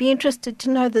 listeners might be interested to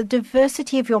know the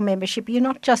diversity of your membership. You're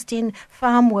not just in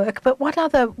farm work, but what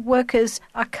other workers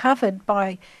are covered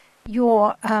by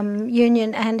your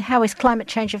union, and how is climate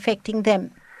change affecting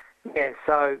them? Yeah,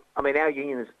 so, our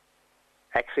union is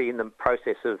actually in the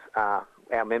process of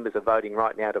our members are voting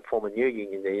right now to form a new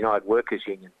union, the United Workers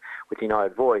Union, with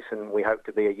United Voice, and we hope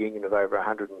to be a union of over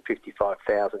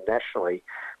 155,000 nationally.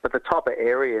 But the type of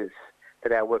areas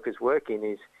that our workers work in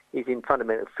is in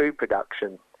fundamental food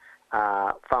production,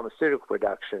 pharmaceutical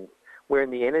production. We're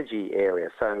in the energy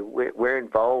area, so we're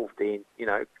involved in,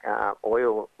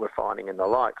 oil refining and the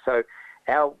like. So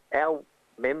our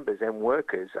members and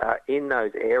workers are in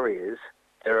those areas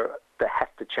that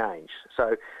have to change.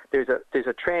 So there's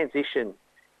a transition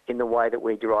in the way that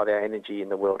we derive our energy in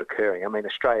the world occurring.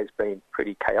 Australia's been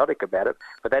pretty chaotic about it,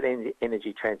 but that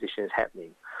energy transition is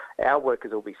happening. Our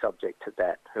workers will be subject to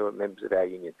that, who are members of our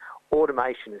union.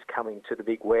 Automation is coming to the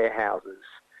big warehouses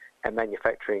and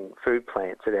manufacturing food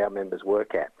plants that our members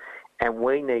work at. And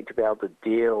we need to be able to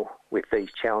deal with these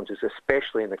challenges,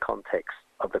 especially in the context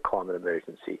of the climate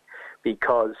emergency,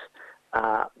 because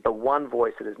the one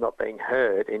voice that is not being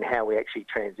heard in how we actually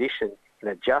transition in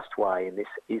a just way in this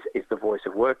is the voice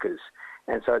of workers.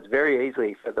 And so it's very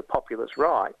easy for the populist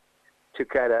right to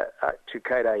create a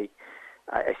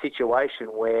situation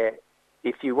where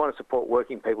if you want to support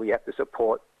working people, you have to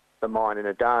support the mine in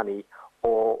Adani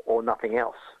or nothing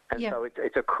else. And so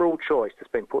it's a cruel choice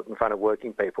that's been put in front of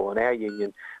working people. And our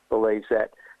union believes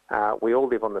that we all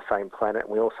live on the same planet,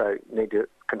 and we also need to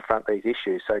confront these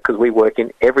issues. So, because we work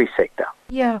in every sector.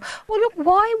 Yeah. Well, look,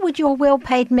 why would your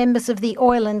well-paid members of the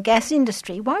oil and gas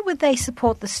industry, why would they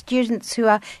support the students who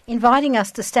are inviting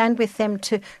us to stand with them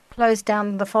to close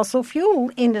down the fossil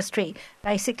fuel industry,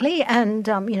 basically? And,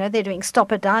 they're doing Stop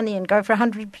Adani and Go for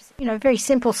 100, very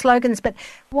simple slogans. But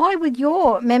why would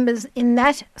your members in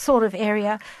that sort of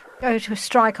area go to a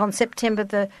strike on September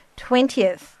the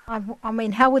 20th?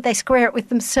 How would they square it with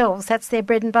themselves? That's their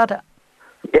bread and butter.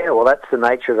 Yeah, well, that's the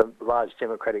nature of a large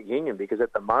democratic union, because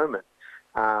at the moment,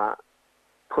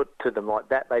 put to them like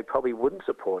that, they probably wouldn't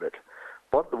support it.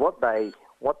 What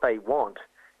they want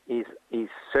is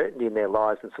certainty in their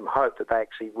lives and some hope that they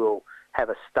actually will have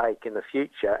a stake in the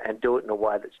future and do it in a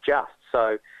way that's just.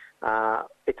 So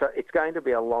it's going to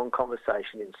be a long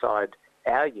conversation inside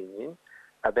our union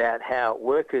about how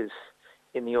workers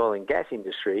in the oil and gas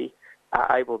industry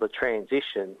are able to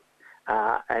transition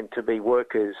and to be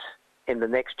workers in the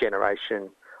next generation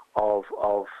of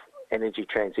energy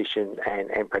transition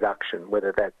and production,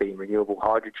 whether that be renewable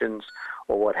hydrogens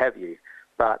or what have you.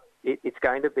 But it's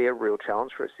going to be a real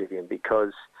challenge for us, Vivian,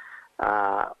 because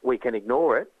we can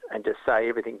ignore it and just say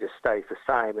everything just stays the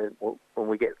same, and when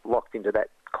we get locked into that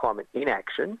climate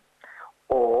inaction,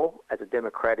 or as a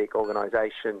democratic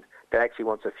organisation that actually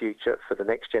wants a future for the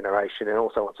next generation and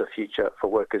also wants a future for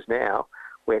workers now,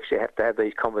 we actually have to have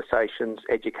these conversations,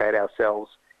 educate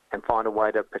ourselves, and find a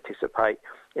way to participate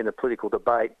in the political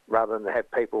debate rather than to have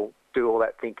people do all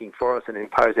that thinking for us and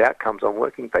impose outcomes on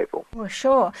working people. Well,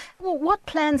 sure. Well, what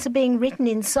plans are being written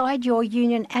inside your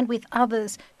union and with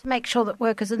others to make sure that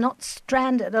workers are not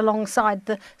stranded alongside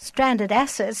the stranded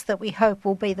assets that we hope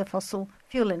will be the fossil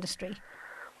fuel industry?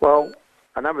 Well,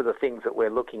 a number of the things that we're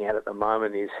looking at the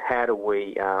moment is how do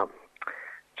we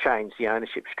change the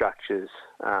ownership structures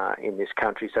in this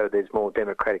country so there's more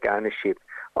democratic ownership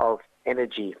of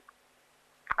energy.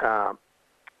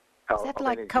 Is that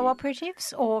like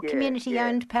cooperatives or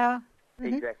community-owned power?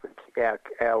 Mm-hmm. Exactly.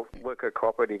 Our worker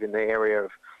cooperative in the area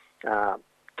of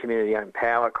community-owned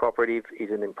power cooperative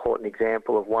is an important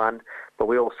example of one, but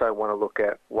we also want to look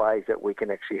at ways that we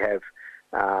can actually have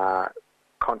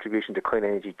contribution to clean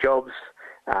energy jobs,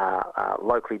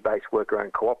 locally based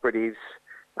worker-owned cooperatives.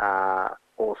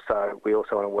 We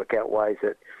also want to work out ways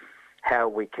that how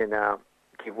we can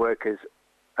give workers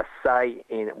a say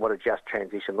in what a just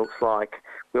transition looks like.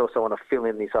 We also want to fill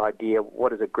in this idea,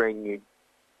 what does a Green New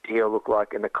Deal look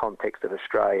like in the context of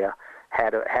Australia? How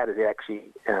does it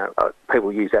actually,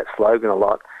 people use that slogan a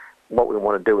lot. What we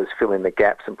want to do is fill in the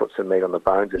gaps and put some meat on the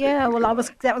bones. Yeah, well,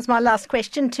 that was my last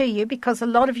question to you, because a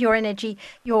lot of your energy,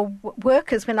 your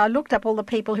workers, when I looked up all the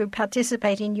people who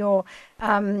participate in your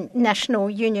National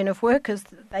Union of Workers,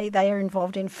 they are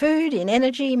involved in food, in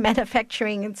energy,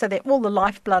 manufacturing, and so they're all the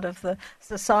lifeblood of the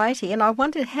society. And I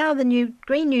wondered how the new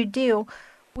Green New Deal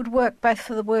would work both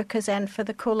for the workers and for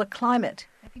the cooler climate.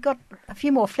 Have you got a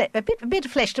few more a bit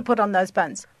of flesh to put on those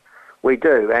bones? We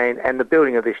do, and the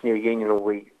building of this new union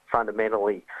will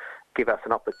fundamentally give us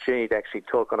an opportunity to actually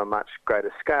talk on a much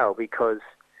greater scale, because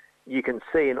you can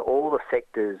see in all the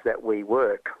sectors that we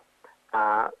work,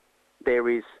 there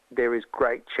is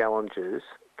great challenges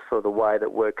for the way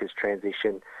that workers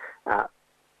transition, and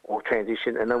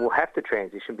they will have to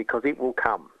transition because it will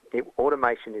come.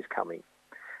 Automation is coming.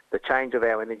 The change of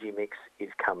our energy mix is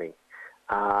coming.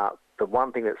 The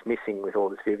one thing that's missing with all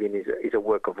this, Vivian, is a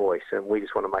worker voice, and we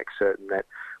just want to make certain that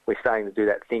we're starting to do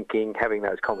that thinking, having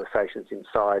those conversations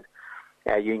inside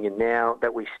our union now,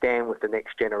 that we stand with the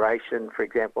next generation, for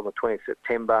example, on the 20th of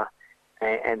September,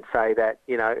 and say that,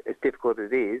 as difficult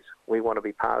as it is, we want to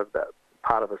be part of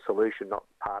the solution, not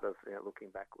part of looking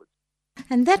backwards.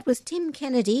 And that was Tim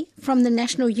Kennedy from the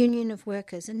National Union of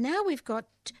Workers. And now we've got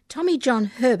Tommy John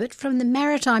Herbert from the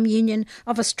Maritime Union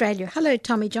of Australia. Hello,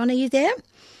 Tommy John, are you there?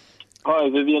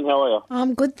 Hi, Vivian, how are you?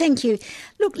 I'm good, thank you.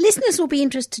 Look, listeners will be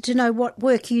interested to know what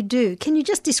work you do. Can you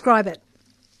just describe it?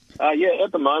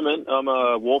 At the moment, I'm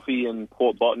a wharfie in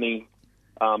Port Botany,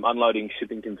 unloading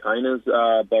shipping containers,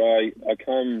 but I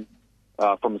come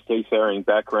from a seafaring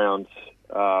background,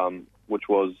 which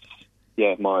was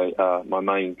my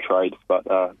main trade, but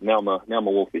now I'm a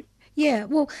wharfie. Yeah,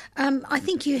 well, I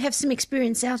think you have some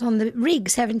experience out on the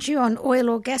rigs, haven't you, on oil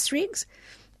or gas rigs?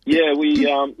 Yeah, we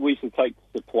used to take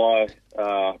supply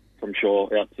from shore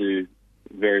out to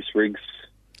various rigs.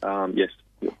 Yes.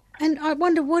 And I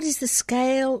wonder, what is the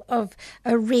scale of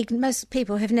a rig? Most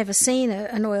people have never seen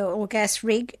an oil or gas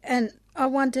rig, and I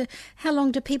wonder, how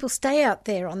long do people stay out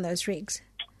there on those rigs?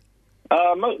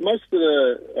 Most of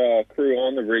the crew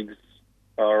on the rigs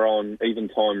are on even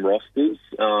time rosters.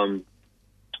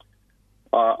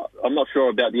 I'm not sure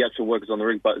about the actual workers on the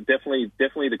rig, but definitely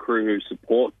the crew who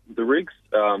support the rigs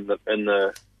and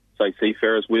the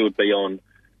seafarers, we would be on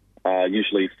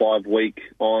usually 5-week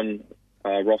on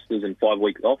rosters and 5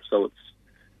 weeks off. So it's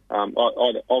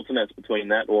either alternates between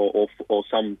that, or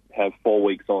some have 4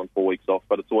 weeks on, 4 weeks off.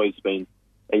 But it's always been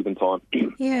even time.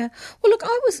 Yeah. Well, look,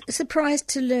 I was surprised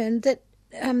to learn that.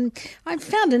 I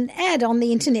found an ad on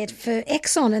the internet for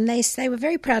Exxon, and they were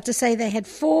very proud to say they had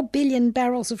 4 billion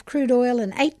barrels of crude oil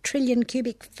and 8 trillion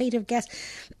cubic feet of gas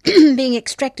being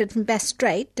extracted from Bass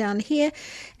Strait down here.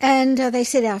 And they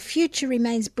said our future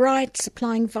remains bright,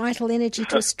 supplying vital energy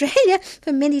to Australia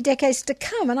for many decades to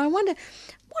come. And I wonder,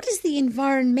 what is the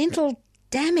environmental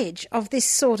damage of this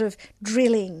sort of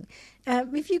drilling?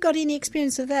 Have you got any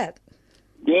experience of that?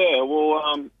 Yeah,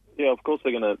 well... Yeah, of course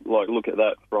they're going to look at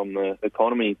that from the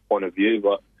economy point of view,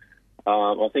 but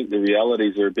I think the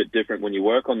realities are a bit different when you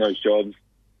work on those jobs.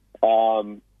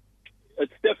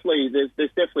 It's definitely there's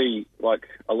definitely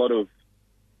a lot of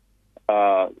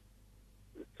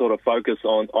sort of focus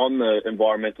on the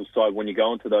environmental side when you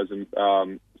go into those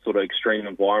sort of extreme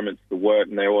environments to work,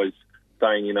 and they're always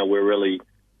saying, we're really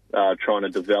trying to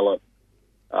develop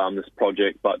this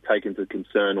project, but take into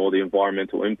concern all the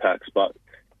environmental impacts, but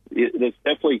there's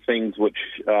definitely things which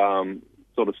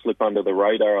sort of slip under the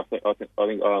radar. I think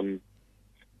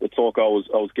the talk I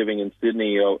was giving in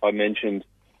Sydney, I mentioned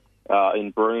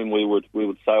in Broome we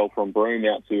would sail from Broome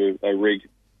out to a rig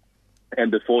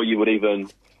and before you would even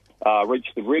reach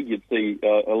the rig, you'd see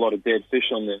a lot of dead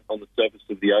fish on the surface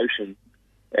of the ocean.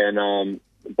 And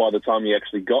by the time you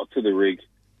actually got to the rig,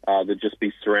 they'd just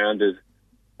be surrounding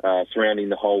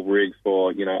the whole rig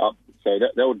for up. So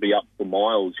that would be up for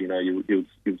miles. You'd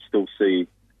still see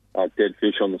dead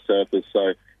fish on the surface.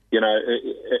 So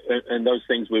and those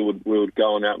things we would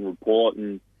go out and report,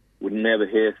 and would never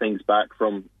hear things back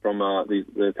from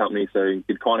the company. So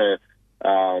you'd kind of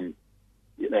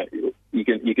you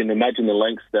can imagine the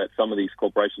lengths that some of these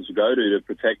corporations would go to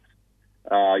protect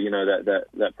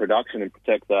that production and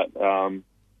protect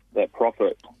that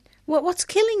profit. What's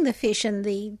killing the fish and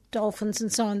the dolphins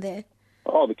and so on there?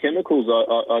 Oh, the chemicals.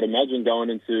 I'd imagine going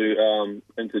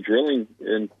into drilling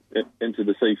into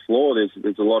the sea floor.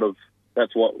 There's a lot of.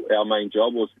 That's what our main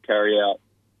job was, to carry out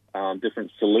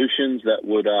different solutions that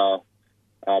would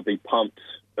be pumped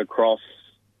across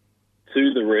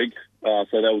to the rig. So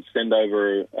they would send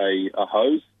over a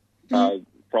hose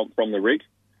from the rig,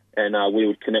 and we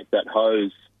would connect that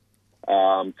hose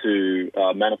to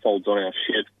manifolds on our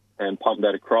ship and pump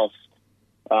that across.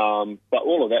 But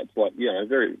all of that's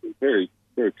very, very,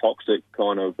 very toxic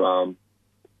kind of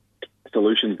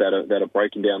solutions that are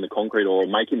breaking down the concrete or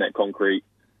making that concrete,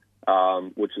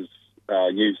 which is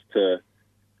used to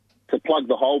plug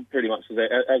the hole pretty much.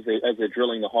 As they're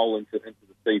drilling the hole into the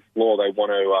sea floor, they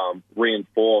want to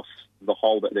reinforce the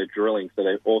hole that they're drilling. So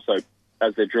they also,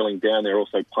 as they're drilling down, they're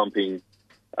also pumping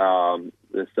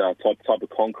this type of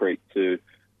concrete to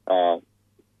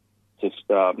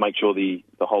make sure the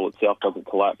hole itself doesn't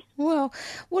collapse. Well,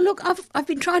 look, I've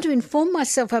been trying to inform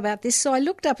myself about this, so I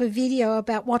looked up a video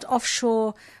about what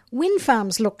offshore wind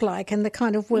farms look like and the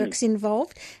kind of works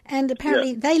involved. And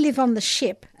apparently they live on the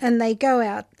ship, and they go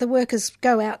out. The workers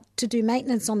go out to do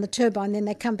maintenance on the turbine, then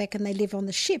they come back and they live on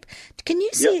the ship. Could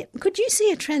you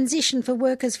see a transition for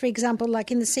workers, for example,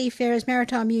 like in the Seafarers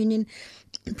Maritime Union,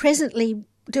 presently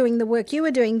doing the work you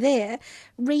were doing there,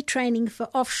 retraining for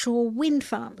offshore wind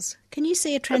farms? Can you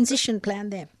see a transition plan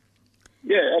there?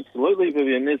 Yeah, absolutely,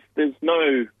 Vivian. There's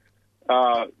no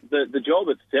the job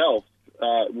itself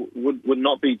would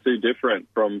not be too different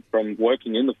from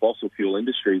working in the fossil fuel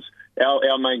industries.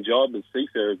 Our main job as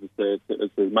seafarers is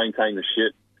to maintain the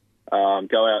ship,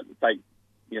 go out and take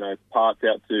parts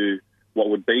out to what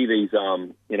would be these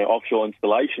offshore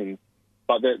installations.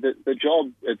 But the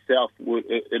job itself,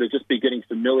 it'll just be getting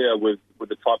familiar with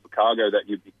the type of cargo that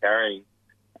you'd be carrying.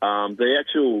 The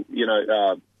actual,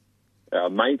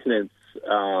 maintenance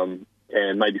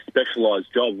and maybe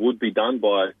specialised job would be done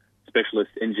by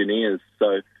specialist engineers.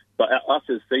 So, but us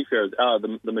as seafarers,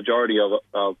 the majority of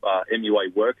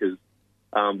MUA workers,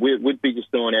 we'd be just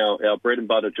doing our bread and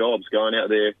butter jobs, going out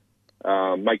there,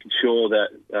 making sure that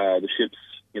the ship's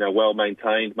well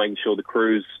maintained, making sure the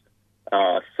crew's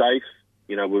safe.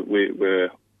 We're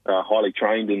highly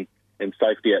trained in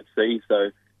safety at sea.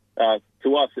 So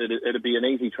to us, it'd be an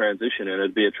easy transition, and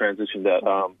it'd be a transition that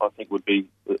I think would be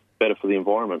better for the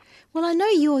environment. Well, I know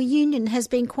your union has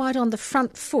been quite on the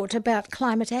front foot about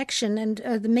climate action, and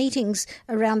the meetings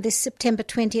around this September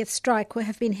 20th strike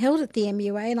have been held at the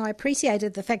MUA, and I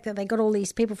appreciated the fact that they got all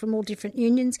these people from all different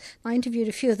unions. I interviewed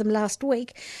a few of them last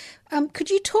week. Could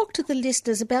you talk to the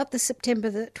listeners about the September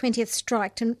the 20th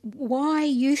strike and why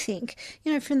you think,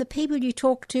 from the people you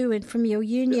talk to and from your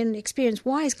union experience,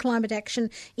 why is climate action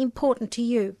important to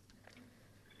you?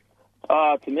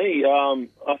 To me,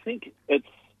 I think it's,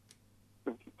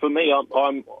 for me,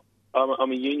 I'm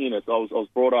a unionist. I was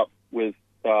brought up with,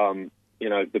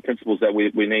 the principles that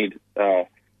we need,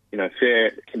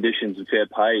 fair conditions and fair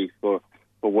pay for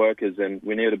workers, and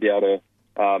we need to be able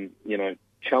to,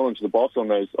 challenge the boss on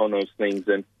those things.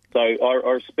 And so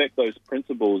I respect those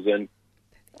principles, and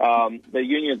the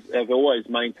unions have always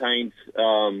maintained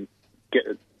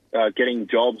getting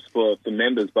jobs for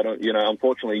members, but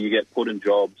unfortunately you get put in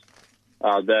jobs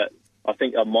that I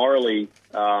think are morally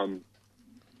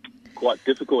quite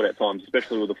difficult at times,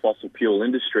 especially with the fossil fuel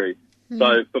industry.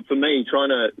 So, but for me, trying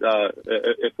to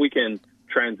if we can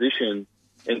transition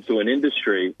into an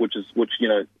industry which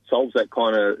solves that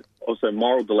kind of also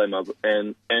moral dilemma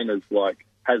and is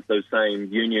has those same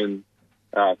union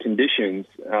conditions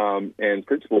and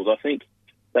principles, I think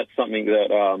that's something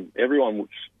that everyone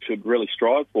should really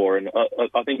strive for. And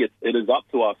I think it is up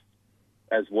to us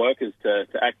as workers to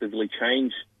actively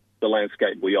change the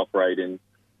landscape we operate in.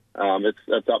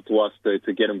 It's up to us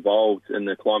to get involved in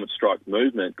the climate strike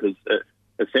movement, because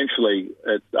essentially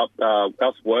it's up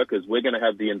us workers. We're going to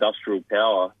have the industrial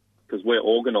power, because we're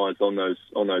organised on those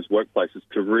workplaces,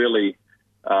 to really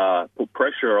put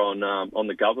pressure on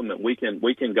the government. We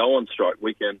can go on strike.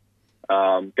 We can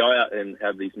go out and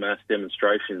have these mass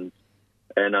demonstrations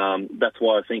And that's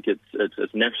why I think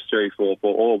it's necessary for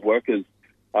all workers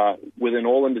within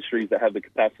all industries that have the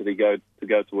capacity to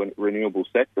go to a renewable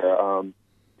sector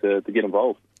to get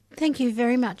involved. Thank you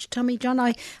very much, Tommy John.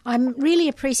 I really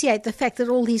appreciate the fact that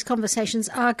all these conversations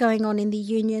are going on in the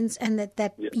unions, and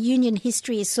that union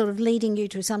history is sort of leading you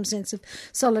to some sense of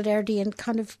solidarity and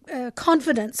kind of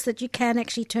confidence that you can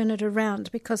actually turn it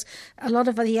around, because a lot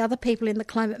of the other people in the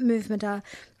climate movement are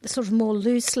sort of more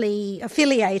loosely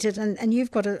affiliated, and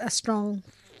you've got a strong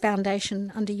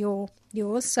foundation under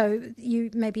yours, so you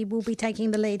maybe will be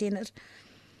taking the lead in it.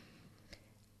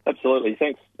 Absolutely.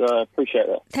 Thanks. Appreciate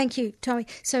that. Thank you, Tommy.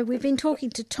 So we've been talking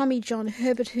to Tommy John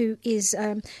Herbert, who is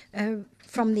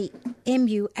from the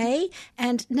MUA,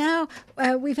 and now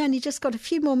we've only just got a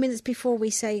few more minutes before we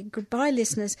say goodbye,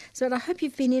 listeners. So I hope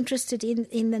you've been interested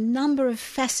in the number of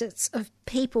facets of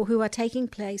people who are taking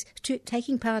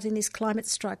part in this climate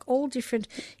strike. All different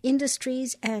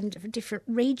industries and different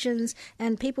regions,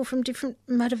 and people from different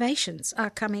motivations are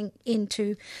coming in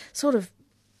to sort of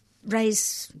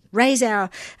raise our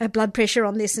blood pressure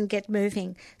on this and get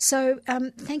moving. So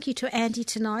thank you to Andy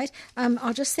tonight.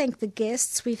 I'll just thank the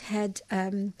guests. We've had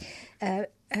Vince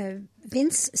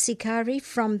Sicari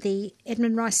from the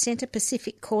Edmund Rice Centre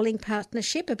Pacific Calling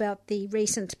Partnership about the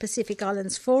recent Pacific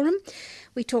Islands Forum.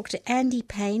 We talked to Andy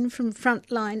Payne from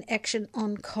Frontline Action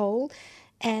on Coal.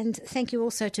 And thank you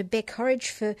also to Beck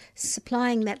Horridge for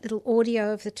supplying that little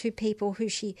audio of the two people who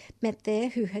she met there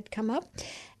who had come up.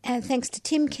 And thanks to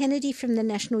Tim Kennedy from the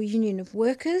National Union of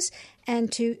Workers,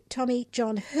 and to Tommy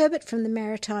John Herbert from the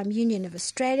Maritime Union of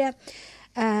Australia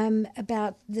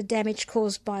about the damage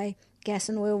caused by gas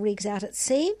and oil rigs out at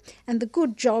sea, and the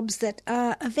good jobs that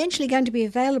are eventually going to be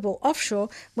available offshore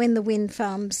when the wind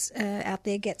farms out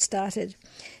there get started.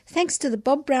 Thanks to the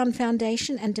Bob Brown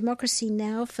Foundation and Democracy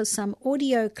Now! For some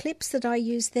audio clips that I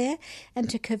used there, and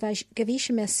to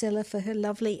Gavisha Marcella for her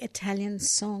lovely Italian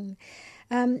song.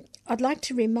 I'd like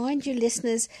to remind you,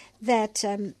 listeners, that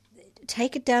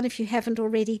take it down if you haven't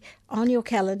already on your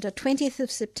calendar. 20th of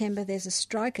September, there's a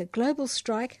strike, a global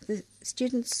strike. The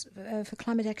Students for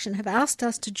Climate Action have asked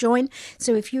us to join.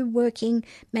 So if you're working,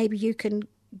 maybe you can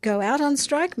go out on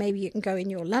strike, maybe you can go in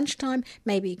your lunchtime,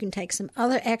 maybe you can take some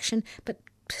other action, but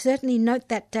certainly note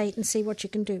that date and see what you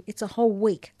can do. It's a whole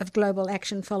week of global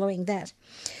action following that.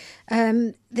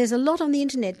 There's a lot on the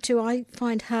internet too. I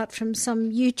find heart from some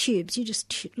YouTubes. You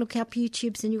just look up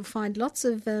YouTubes and you'll find lots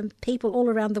of people all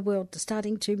around the world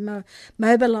starting to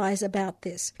mobilise about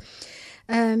this.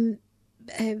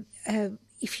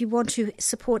 If you want to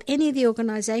support any of the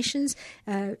organisations,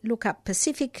 look up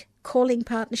Pacific Calling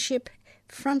Partnership,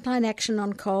 Frontline Action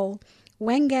on Coal,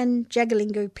 Wangan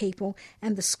Jagalingou people,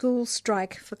 and the School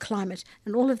Strike for Climate.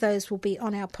 And all of those will be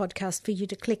on our podcast for you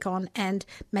to click on and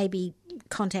maybe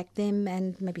contact them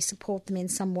and maybe support them in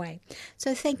some way.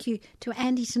 So thank you to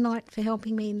Andy tonight for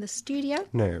helping me in the studio.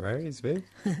 No worries, Viv.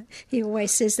 He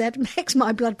always says that. It makes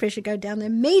my blood pressure go down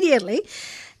immediately.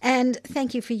 And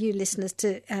thank you for you listeners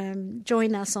to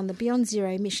join us on the Beyond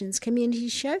Zero Emissions Community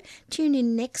Show. Tune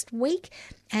in next week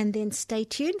and then stay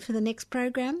tuned for the next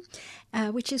program,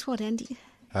 which is what, Andy?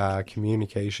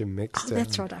 Communication Mixed. Oh,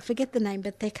 that's right. I forget the name,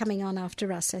 but they're coming on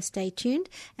after us, so stay tuned.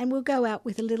 And we'll go out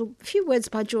with a few words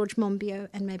by George Monbiot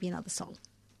and maybe another song.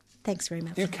 Thanks very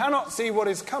much. You cannot see what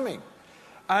is coming.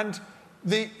 And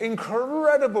the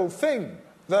incredible thing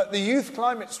that the youth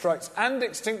climate strikes and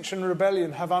Extinction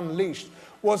Rebellion have unleashed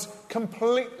was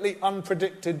completely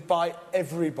unpredicted by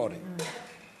everybody.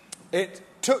 It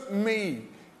took me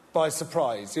by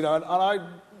surprise, and I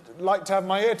like to have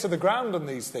my ear to the ground on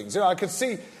these things. I could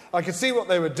see what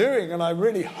they were doing, and I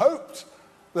really hoped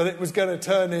that it was going to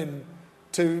turn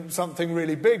into something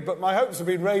really big. But my hopes have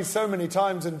been raised so many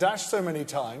times and dashed so many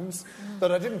times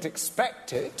that I didn't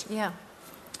expect it. Yeah.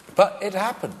 But it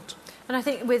happened. And I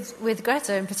think with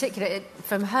Greta in particular,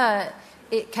 from her,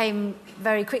 it came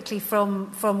very quickly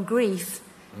from grief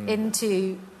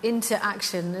into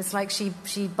action. It's like she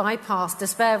bypassed.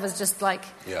 Despair was just like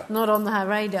not on her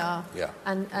radar,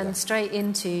 and straight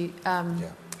into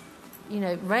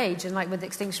rage. And like with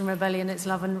Extinction Rebellion, it's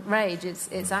love and rage.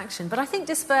 It's action. But I think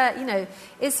despair,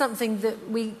 is something that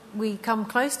we come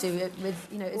close to.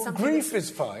 It's something. Grief is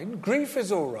fine. Grief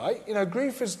is all right.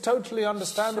 Grief is totally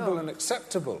understandable and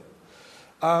acceptable.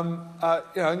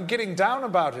 And getting down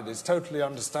about it is totally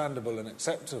understandable and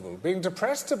acceptable. Being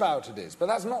depressed about it is. But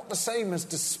that's not the same as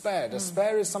despair.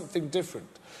 Despair is something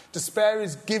different. Despair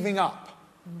is giving up.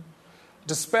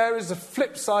 Despair is the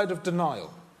flip side of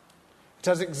denial. It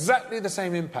has exactly the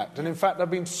same impact. And in fact, I've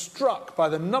been struck by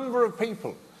the number of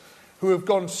people who have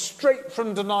gone straight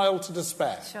from denial to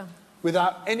despair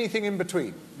without anything in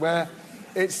between, where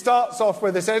It starts off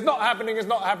where they say, it's not happening, it's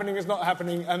not happening, it's not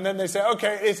happening, and then they say,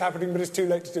 OK, it is happening, but it's too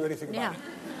late to do anything about it.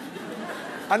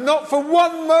 And not for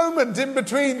one moment in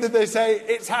between did they say,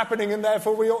 it's happening and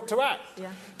therefore we ought to act.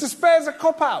 Yeah. Despair's a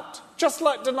cop-out, just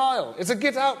like denial. It's a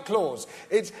get-out clause.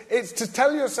 It's to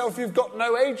tell yourself you've got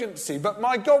no agency. But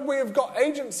my God, we have got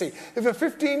agency. If a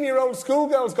 15-year-old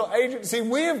schoolgirl's got agency,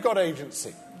 we have got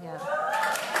agency. Yeah.